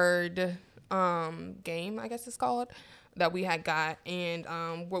card game, I guess it's called, that we had got. And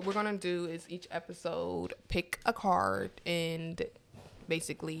what we're going to do is each episode pick a card and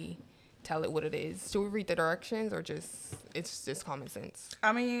basically tell it what it is. Should we read the directions or it's just common sense?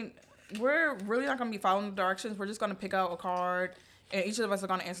 I mean, we're really not going to be following the directions. We're just going to pick out a card and each of us are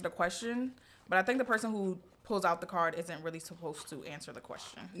going to answer the question. But I think the person who pulls out the card isn't really supposed to answer the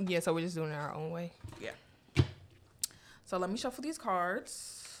question. Yeah, so we're just doing it our own way. Yeah. So let me shuffle these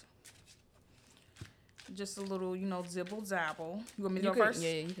cards. Just a little, you know, zibble zabble. You want me to go first?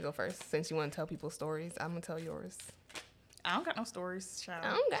 Yeah, you can go first. Since you want to tell people stories, I'm going to tell yours. I don't got no stories, child.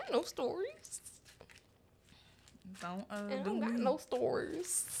 I don't got no stories. I don't got no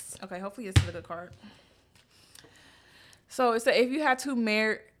stories. Okay, hopefully this is a good card. So it said, if you had to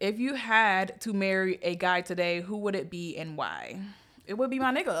marry a guy today, who would it be and why? It would be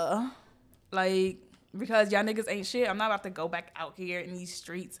my nigga. Like, because y'all niggas ain't shit. I'm not about to go back out here in these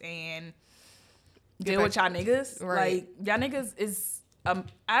streets and deal with y'all niggas. Right. Like, y'all niggas is I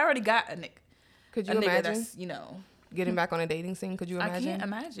already got a nigga. Could you imagine? That's, you know, getting back on a dating scene? Could you imagine? I can't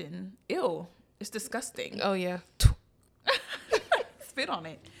imagine. Ew. It's disgusting. Oh, yeah. Spit on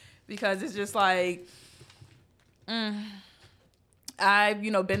it. Because it's just like, I've,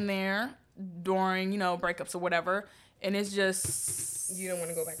 you know, been there during, you know, breakups or whatever. And it's just... You don't want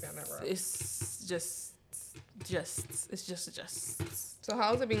to go back down that road. It's just... So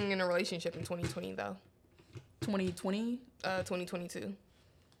how is it being in a relationship in 2020, though? 2020? 2022.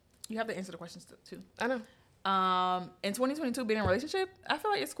 You have to answer the questions, too. I know. In 2022, being in a relationship, I feel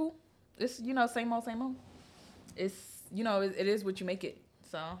like it's cool. It's, you know, same old. It's, you know, it is what you make it.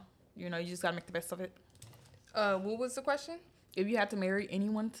 So, you know, you just gotta make the best of it. What was the question? If you had to marry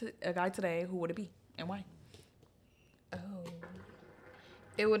a guy today, who would it be and why? Oh.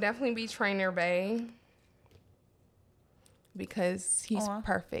 It would definitely be Trainer Bay. Because he's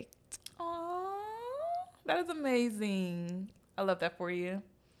perfect. Aww. That is amazing. I love that for you.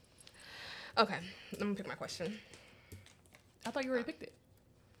 Okay. Let me pick my question. I thought you already picked it.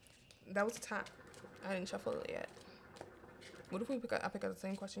 That was the top. I didn't shuffle it yet. What if I pick out the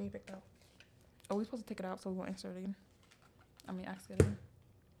same question you picked out? Are we supposed to take it out so we won't answer it again? I mean, ask it again.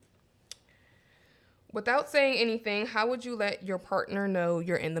 Without saying anything, how would you let your partner know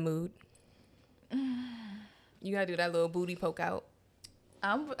you're in the mood? You gotta do that little booty poke out.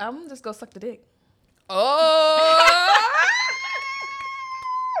 I'm just gonna suck the dick. Oh!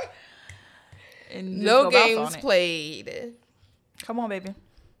 And no games played. Come on, baby.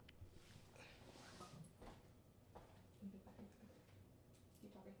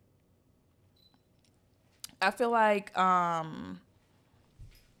 I feel like our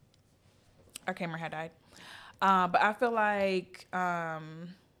camera had died. But I feel like what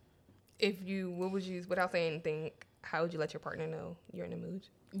would you, without saying anything, how would you let your partner know you're in the mood?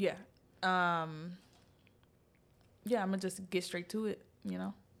 Yeah. I'm gonna just get straight to it, you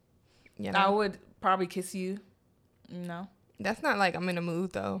know. Yeah. I would probably kiss you, you know. That's not like I'm in a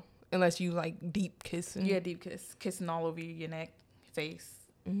mood though, unless you like deep kissing. Yeah, deep kissing all over your neck, face.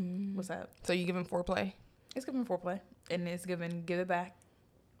 Mm-hmm. What's up? So you giving foreplay? It's giving foreplay, and it's giving give it back.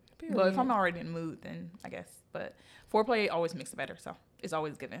 Period. But if I'm already in the mood, then I guess. But foreplay always makes it better, so it's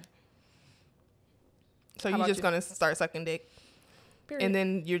always given. So you're just gonna start sucking dick, period. And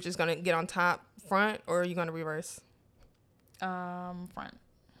then you're just gonna get on top, front, or are you gonna reverse? Front,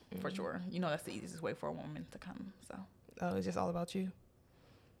 for sure. You know that's the easiest way for a woman to come. So. Oh, it's just all about you.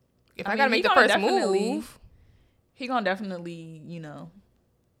 If I gotta make the first move, he gonna definitely, you know.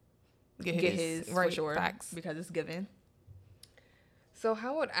 get his right, for sure, facts, because it's given. So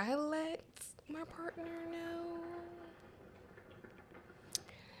how would I let my partner know?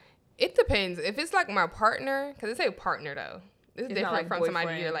 It depends. If it's like my partner, because it's a partner though. It's different like from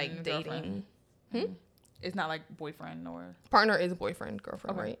somebody you're like dating. It's not like boyfriend or... Partner is boyfriend,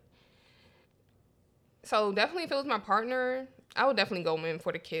 girlfriend, okay. Right? So definitely if it was my partner, I would definitely go in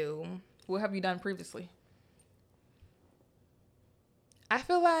for the kill. What have you done previously? I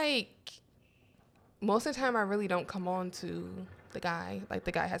feel like most of the time I really don't come on to the guy. Like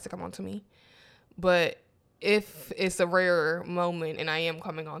the guy has to come on to me. But if it's a rare moment and I am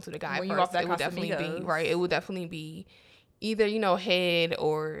coming on to the guy first, it would definitely be, right? It would definitely be either, head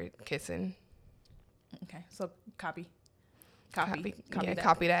or kissing. Okay, so copy that.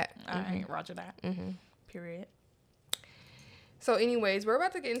 Copy that. All right, roger that. Period. So anyways, we're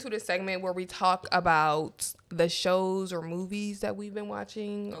about to get into the segment where we talk about the shows or movies that we've been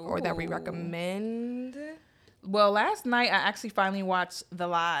watching or that we recommend. Well, last night I actually finally watched The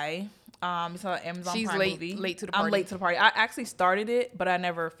Lie. It's an Amazon Prime movie. Late to the party. I'm late to the party. I actually started it, but I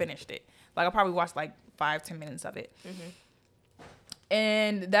never finished it. Like I probably watched like 5-10 minutes of it.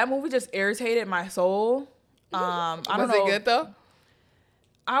 And that movie just irritated my soul. I don't know. Was it good though?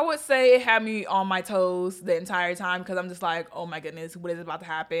 I would say it had me on my toes the entire time because I'm just like, oh my goodness, what is about to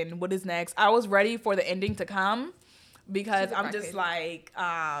happen? What is next? I was ready for the ending to come because I'm just like,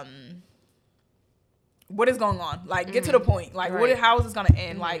 what is going on? Like, get to the point. Like, right. How is this gonna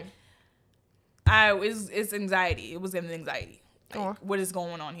end? Like, it's anxiety. It was giving anxiety. Like, what is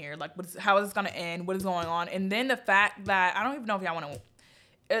going on here? Like, how is this gonna end? What is going on? And then the fact that I don't even know if y'all want to.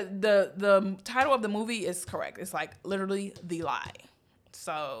 The title of the movie is correct. It's like literally The Lie.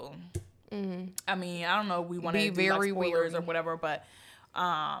 So, I mean, I don't know if we want to do very like spoilers or whatever, but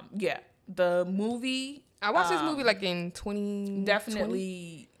yeah, the movie. I watched this movie like in 20.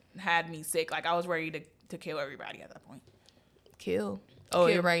 Definitely had me sick. Like I was ready to kill everybody at that point. Kill. Oh,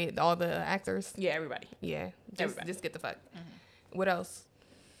 you're right. All the actors. Yeah, everybody. Yeah, just get the fuck. What else?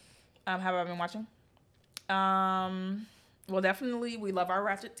 Have I been watching? Well, definitely we love our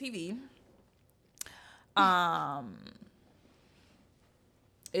Ratchet TV.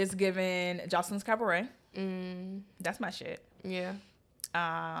 It's given Jocelyn's Cabaret. That's my shit. Yeah.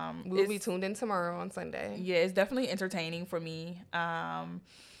 We'll be tuned in tomorrow on Sunday. Yeah, it's definitely entertaining for me.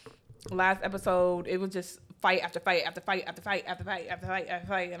 Last episode, it was just fight after fight after fight after fight after fight after fight after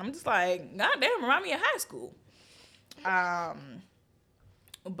fight, and I'm just like, God damn, remind me of high school.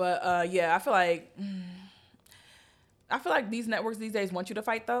 But yeah, I feel like these networks these days want you to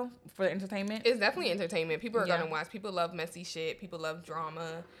fight though for the entertainment. It's definitely entertainment. People are gonna watch. People love messy shit. People love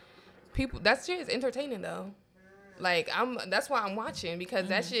drama. That shit is entertaining though. Like that's why I'm watching because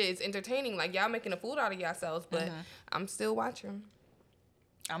that shit is entertaining. Like y'all making a fool out of yourselves, but I'm still watching.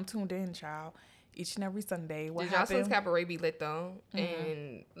 I'm tuned in, child. Each and every Sunday. What happened? Jocelyn's Cabaret be lit though,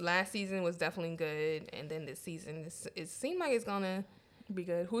 and last season was definitely good, and then this season it seemed like it's gonna be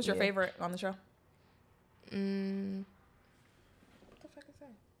good. Who's your favorite on the show?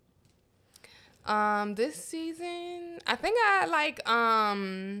 This season, I think I like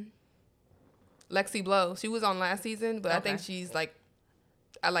Lexi Blow. She was on last season, but I think she's like,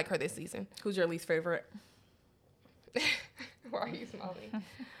 I like her this season. Who's your least favorite? Why are you smiling?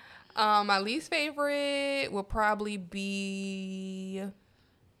 My least favorite will probably be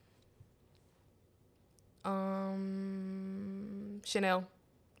Chanel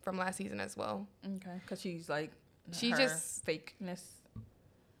from last season as well. Okay, because she's like just fakeness.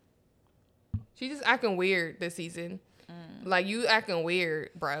 She's just acting weird this season. Like, you acting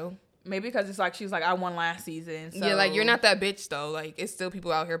weird, bro. Maybe because it's like, she's like, I won last season. So. Yeah, like, you're not that bitch, though. Like, it's still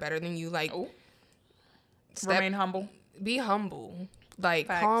people out here better than you. Like, remain humble. Be humble. Like,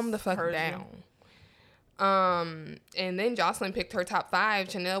 calm the fuck down. And then Jocelyn picked her top 5.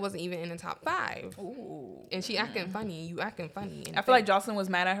 Chanel wasn't even in the top 5. Ooh. And she acting funny. You acting funny. I feel like Jocelyn was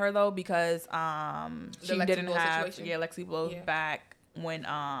mad at her, though, because she didn't have Lexi Blow's back when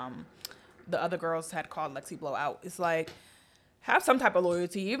the other girls had called Lexi Blow out. It's like, have some type of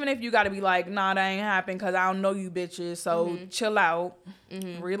loyalty, even if you got to be like, nah, that ain't happen because I don't know you bitches. So chill out,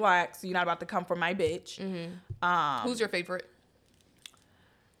 relax. You're not about to come for my bitch. Who's your favorite?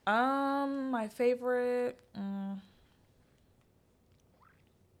 My favorite. I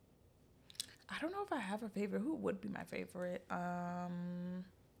don't know if I have a favorite. Who would be my favorite?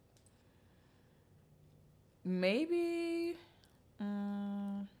 Maybe.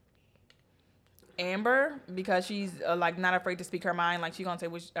 Amber, because she's like not afraid to speak her mind. Like, she gonna say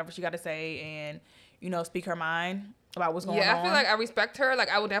whatever she got to say, and speak her mind about what's going on. Yeah, I feel like I respect her. Like,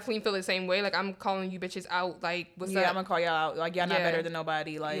 I would definitely feel the same way. Like, I'm calling you bitches out. Like, what's up? I'm gonna call y'all out. Like, y'all not better than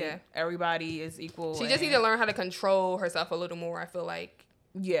nobody. Like, everybody is equal. She just need to learn how to control herself a little more, I feel like.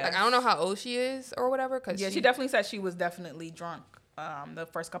 Yeah. Like, I don't know how old she is or whatever. She definitely said she was definitely drunk the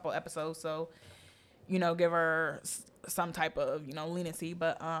first couple episodes. So, give her some type of, leniency.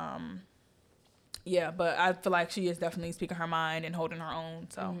 But, but I feel like she is definitely speaking her mind and holding her own.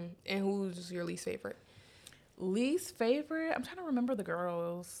 So. Mm-hmm. And who's your least favorite? Least favorite? I'm trying to remember the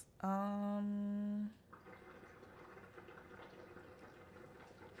girls. I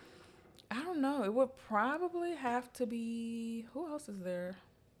don't know. It would probably have to be... Who else is there?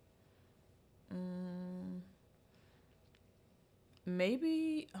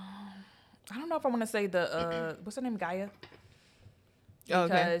 Maybe... I don't know if I want to say the... what's her name? Gaia?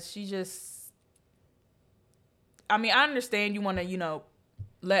 Because she just... I mean, I understand you want to,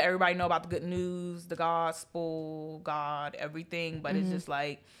 let everybody know about the good news, the gospel, God, everything. But it's just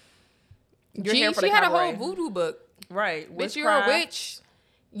like... You're here for the had a whole voodoo book. Right. Bitch, you're a witch.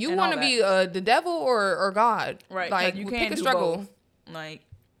 You want to be the devil or God. Right. Like, you can't pick a struggle. Both. Like,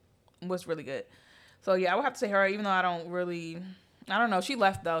 what's really good. So, yeah, I would have to say her, even though I don't know. She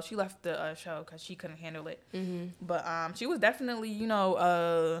left, though. She left the show because she couldn't handle it. Mm-hmm. But she was definitely,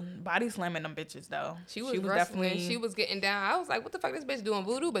 body slamming them bitches, though. She was definitely... She was getting down. I was like, what the fuck, this bitch doing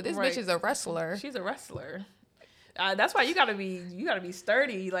voodoo? But this bitch is a wrestler. She's a wrestler. That's why you gotta be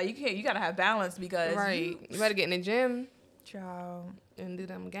sturdy. Like, you gotta have balance because you better get in the gym, child, and do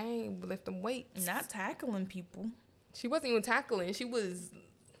them lift them weights. Not tackling people. She wasn't even tackling. She was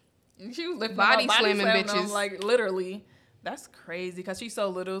lifting body slamming bitches. Them, like, literally. That's crazy because she's so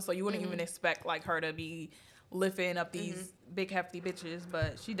little, so you wouldn't even expect like her to be lifting up these big hefty bitches.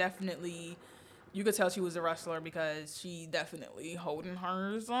 But she definitely, you could tell she was a wrestler because she definitely holding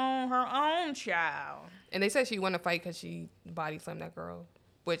hers on her own, child. And they said she won a fight because she body slammed that girl,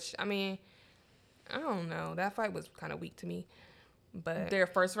 which, I mean, I don't know. That fight was kind of weak to me. But their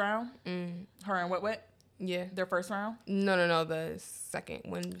first round? Her and what? Yeah. Their first round? No, the second.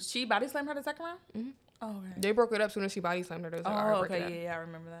 When she body slammed her the second round? Mm-hmm. Oh, okay. They broke it up as soon as she body slammed her. There was like, okay. Yeah, I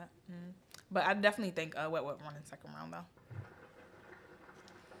remember that. But I definitely think Wet won in the second round, though.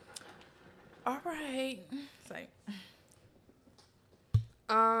 All right.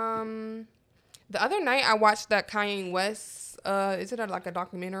 The other night I watched that Kanye West. Is it like a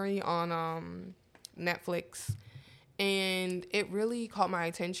documentary on Netflix? And it really caught my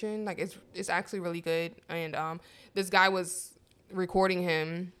attention. Like, it's actually really good. And this guy was recording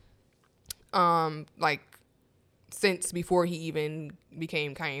him, like, since before he even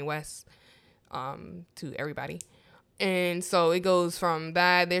became Kanye West, to everybody. And so it goes from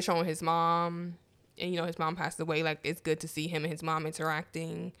that. They're showing his mom, and his mom passed away. Like, it's good to see him and his mom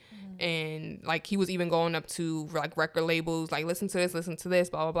interacting. And like, he was even going up to like record labels, like, listen to this,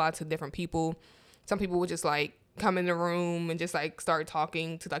 blah blah blah, to different people. Some people would just like come in the room and just like start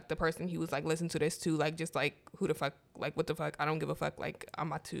talking to like the person he was like listen to this to, like, just like, who the fuck, like, what the fuck, I don't give a fuck, like, I'm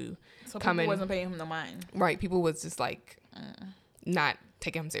about to come in. So people wasn't paying him no mind. Right, people was just like not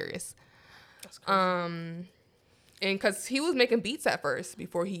taking him serious. That's crazy. And because he was making beats at first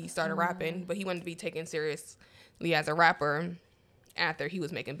before he started rapping, but he wanted to be taken seriously as a rapper after he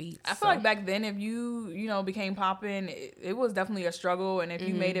was making beats. I feel like back then, if you became popping, it was definitely a struggle. And if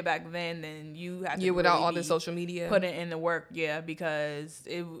you made it back then you had to without all the social media, put it in the work, because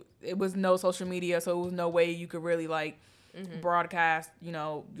it was no social media, so it was no way you could really like broadcast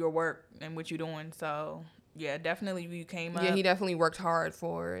your work and what you're doing. So yeah, definitely you came up. Yeah, he definitely worked hard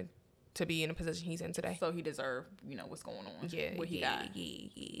to be in a position he's in today. So he deserved, what's going on. Yeah, what he got.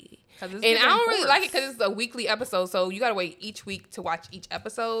 Yeah. And I don't really like it because it's a weekly episode, so you gotta wait each week to watch each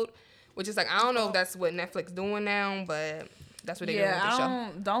episode, which is like, I don't know if that's what Netflix doing now, but that's what they're doing with the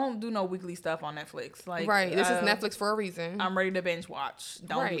show. Don't do no weekly stuff on Netflix. Like, right, this is Netflix for a reason. I'm ready to binge watch.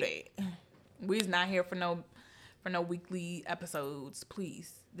 Don't do that. We's not here for no weekly episodes,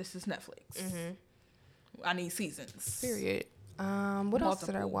 please. This is Netflix. I need seasons. Period. What else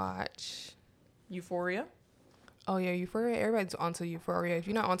did I watch? Euphoria. Oh yeah, Euphoria. Everybody's onto Euphoria. If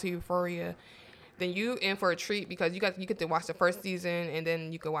you're not onto Euphoria, then you in for a treat, because you get to watch the first season, and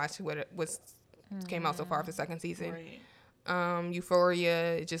then you can watch what's came out so far for the second season. Right.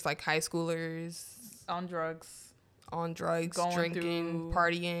 Euphoria is just like high schoolers on drugs, drinking,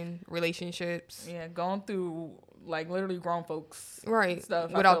 partying, relationships. Yeah, going through like literally grown folks, right?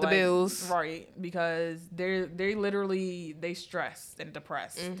 Stuff without the bills, right? Because they literally stressed and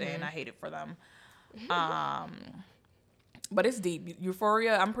depressed, and I hate it for them. But it's deep.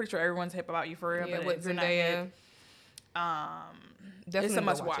 Euphoria. I'm pretty sure everyone's hip about Euphoria. Yeah, with Zendaya. Definitely it's a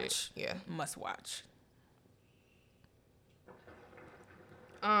must watch. Yeah, must watch.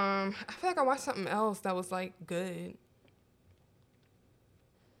 I feel like I watched something else that was like good.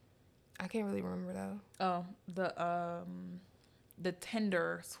 I can't really remember though. Oh, the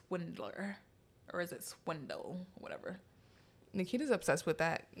Tinder swindler, or is it swindle, whatever. Nikita's obsessed with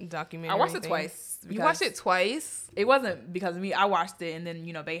that documentary. I watched it twice. You watched it twice? It wasn't because of me. I watched it, and then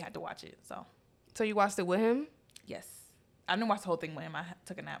they had to watch it. So you watched it with him? Yes, I didn't watch the whole thing with him. I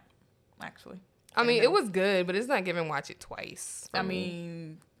took a nap, actually. I mean, it was good, but it's not giving watch it twice. I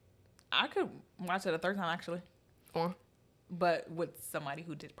mean, I could watch it a third time actually. But with somebody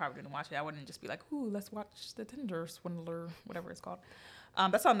who probably didn't watch it, I wouldn't just be like, "Ooh, let's watch the Tinder swindler," whatever it's called.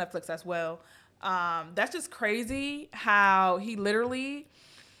 That's on Netflix as well. That's just crazy how he literally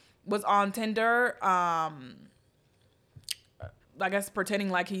was on Tinder. I guess pretending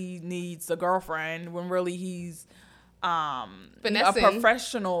like he needs a girlfriend when really he's a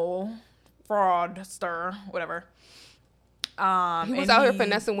professional fraudster, whatever. He was out here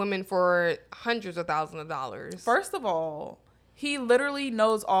finessing women for hundreds of thousands of dollars. First of all, he literally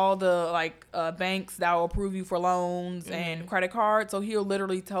knows all the banks that will approve you for loans and credit cards. So he'll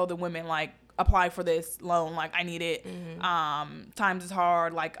literally tell the women like, apply for this loan. Like, I need it. Times is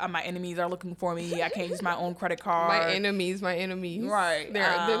hard. Like, my enemies are looking for me. I can't use my own credit card. My enemies. Right.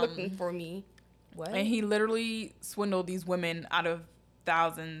 They're looking for me. What? And he literally swindled these women out of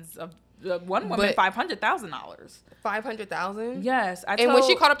thousands of one woman $500,000. $500,000? Yes. And when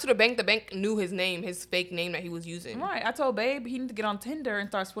she called up to the bank knew his name, his fake name that he was using. Right. I told Babe he need to get on Tinder and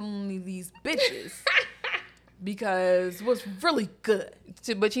start swindling these bitches. Because it was really good.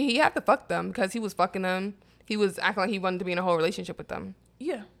 But he had to fuck them because he was fucking them. He was acting like he wanted to be in a whole relationship with them.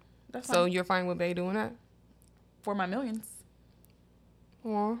 Yeah. That's so fine. You're fine with Babe doing that? For my millions.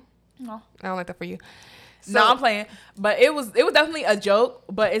 Aw. No. I don't like that for you. So, no, I'm playing. But it was definitely a joke.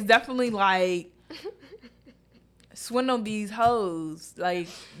 But it's definitely like swindle these hoes. Like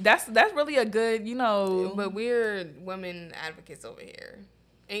that's really a good, But we're women advocates over here.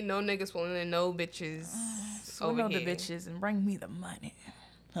 Ain't no niggas swindling no bitches swindle the bitches and bring me the money,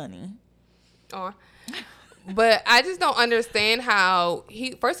 honey. Oh. But I just don't understand how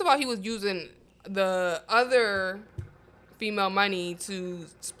first of all, he was using the other female money to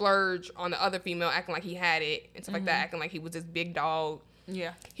splurge on the other female, acting like he had it and stuff like that, acting like he was this big dog.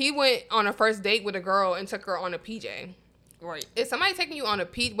 Yeah. He went on a first date with a girl and took her on a PJ. Right. Is somebody taking you on a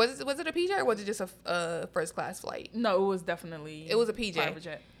PJ? Was it a PJ or was it just a first class flight? No, it was definitely. It was a PJ. Private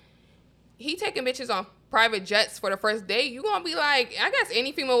jet. He taking bitches on private jets for the first date. You gonna be like, I guess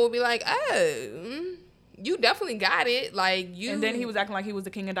any female will be like, oh, you definitely got it. Like you. And then he was acting like he was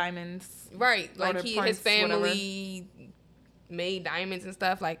the king of diamonds. Right. Like his family made diamonds and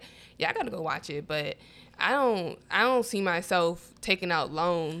stuff. Like, yeah, I gotta go watch it, but I don't see myself taking out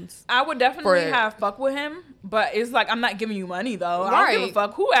loans. I would definitely have fuck with him, but it's like I'm not giving you money though. Right. I don't give a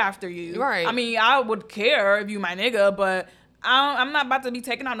fuck who after you. Right. I mean, I would care if you my nigga, but I'm not about to be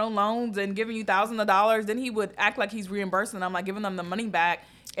taking out no loans and giving you thousands of dollars. Then he would act like he's reimbursing. I'm like giving them the money back.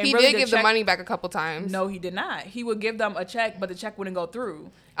 And he really did give the money back a couple times. No, he did not. He would give them a check, but the check wouldn't go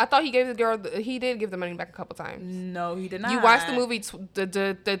through. I thought he gave the girl. He did give the money back a couple times. No, he did not. You watched the movie,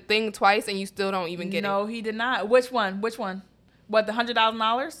 the thing twice, and you still don't even get it. No, he did not. Which one? What, the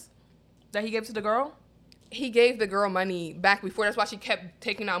 $100,000 that he gave to the girl? He gave the girl money back before. That's why she kept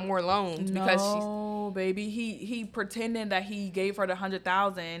taking out more loans baby. He pretended that he gave her the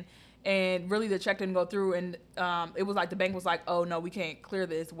 $100,000. And really, the check didn't go through, and it was like the bank was like, "Oh no, we can't clear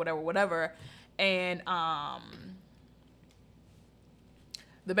this, whatever." And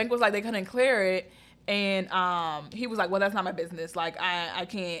the bank was like, they couldn't clear it, and he was like, "Well, that's not my business. Like, I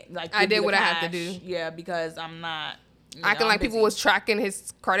can't like." I did what I had to do. Yeah, because I'm not. Acting like people was tracking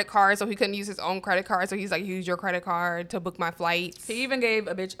his credit card, so he couldn't use his own credit card. So he's like, "Use your credit card to book my flights." He even gave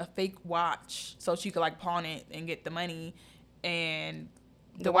a bitch a fake watch so she could like pawn it and get the money, and.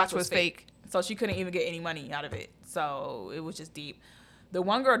 The watch was fake. So she couldn't even get any money out of it. So it was just deep. The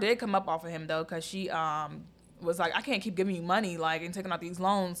one girl did come up off of him, though, because she was like, I can't keep giving you money, like, and taking out these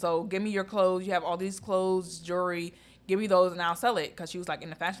loans. So give me your clothes. You have all these clothes, jewelry. Give me those, and I'll sell it. Because she was, like, in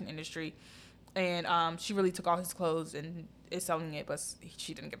the fashion industry. And she really took all his clothes and is selling it, but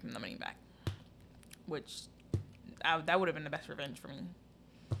she didn't give him the money back. Which, that would have been the best revenge for me.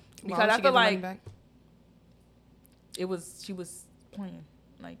 Because I feel like she was playing.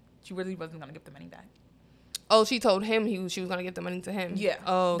 Like, she really wasn't going to give the money back. Oh, she told him she was going to give the money to him? Yeah.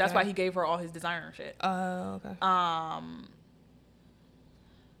 Oh, okay. That's why he gave her all his designer shit. Oh, okay.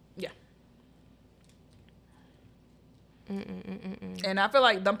 Yeah. And I feel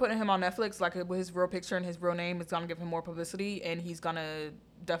like them putting him on Netflix, like, with his real picture and his real name, is going to give him more publicity, and he's going to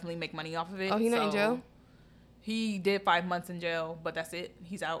definitely make money off of it. Oh, he's not in jail? He did 5 months in jail, but that's it.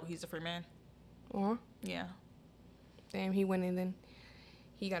 He's out. He's a free man. Yeah. Damn, he went in then.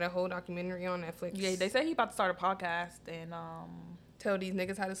 He got a whole documentary on Netflix. Yeah, they say he about to start a podcast and tell these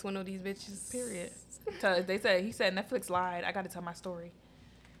niggas how to swindle these bitches. Period. He said Netflix lied. I got to tell my story.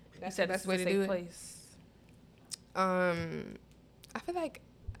 That's the best way to do it. I feel like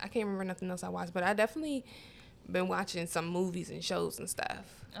I can't remember nothing else I watched, but I definitely been watching some movies and shows and stuff.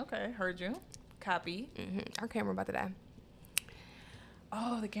 Okay, heard you. Copy. Our camera about to die.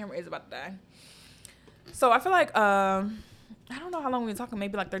 Oh, the camera is about to die. So I feel like I don't know how long we've been talking.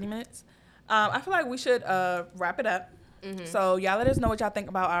 Maybe like 30 minutes. I feel like we should wrap it up. So y'all let us know what y'all think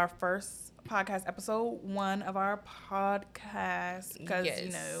about our first podcast, episode 1 of our podcast, because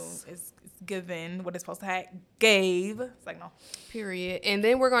you know it's given what it's supposed to have gave. It's like, no, period. And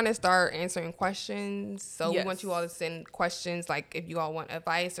then we're gonna start answering questions, so we want you all to send questions, like if you all want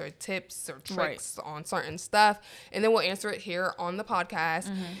advice or tips or tricks on certain stuff, and then we'll answer it here on the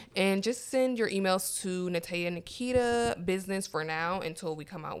podcast. And just send your emails to Natea and Nikita business for now until we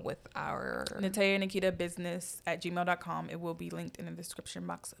come out with our Natea and Nikita business at gmail.com. It will be linked in the description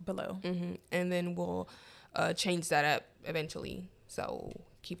box below. And then we'll change that up eventually, so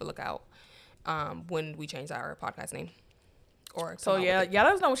keep a lookout when we change our podcast name. Y'all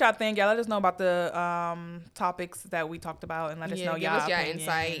let us know what y'all think. Y'all let us know about the topics that we talked about, and let us know y'all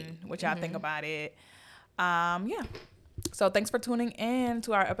insight, what y'all think about it. So thanks for tuning in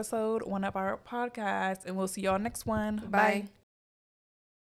to our episode 1 of our podcast, and we'll see y'all next one. Bye.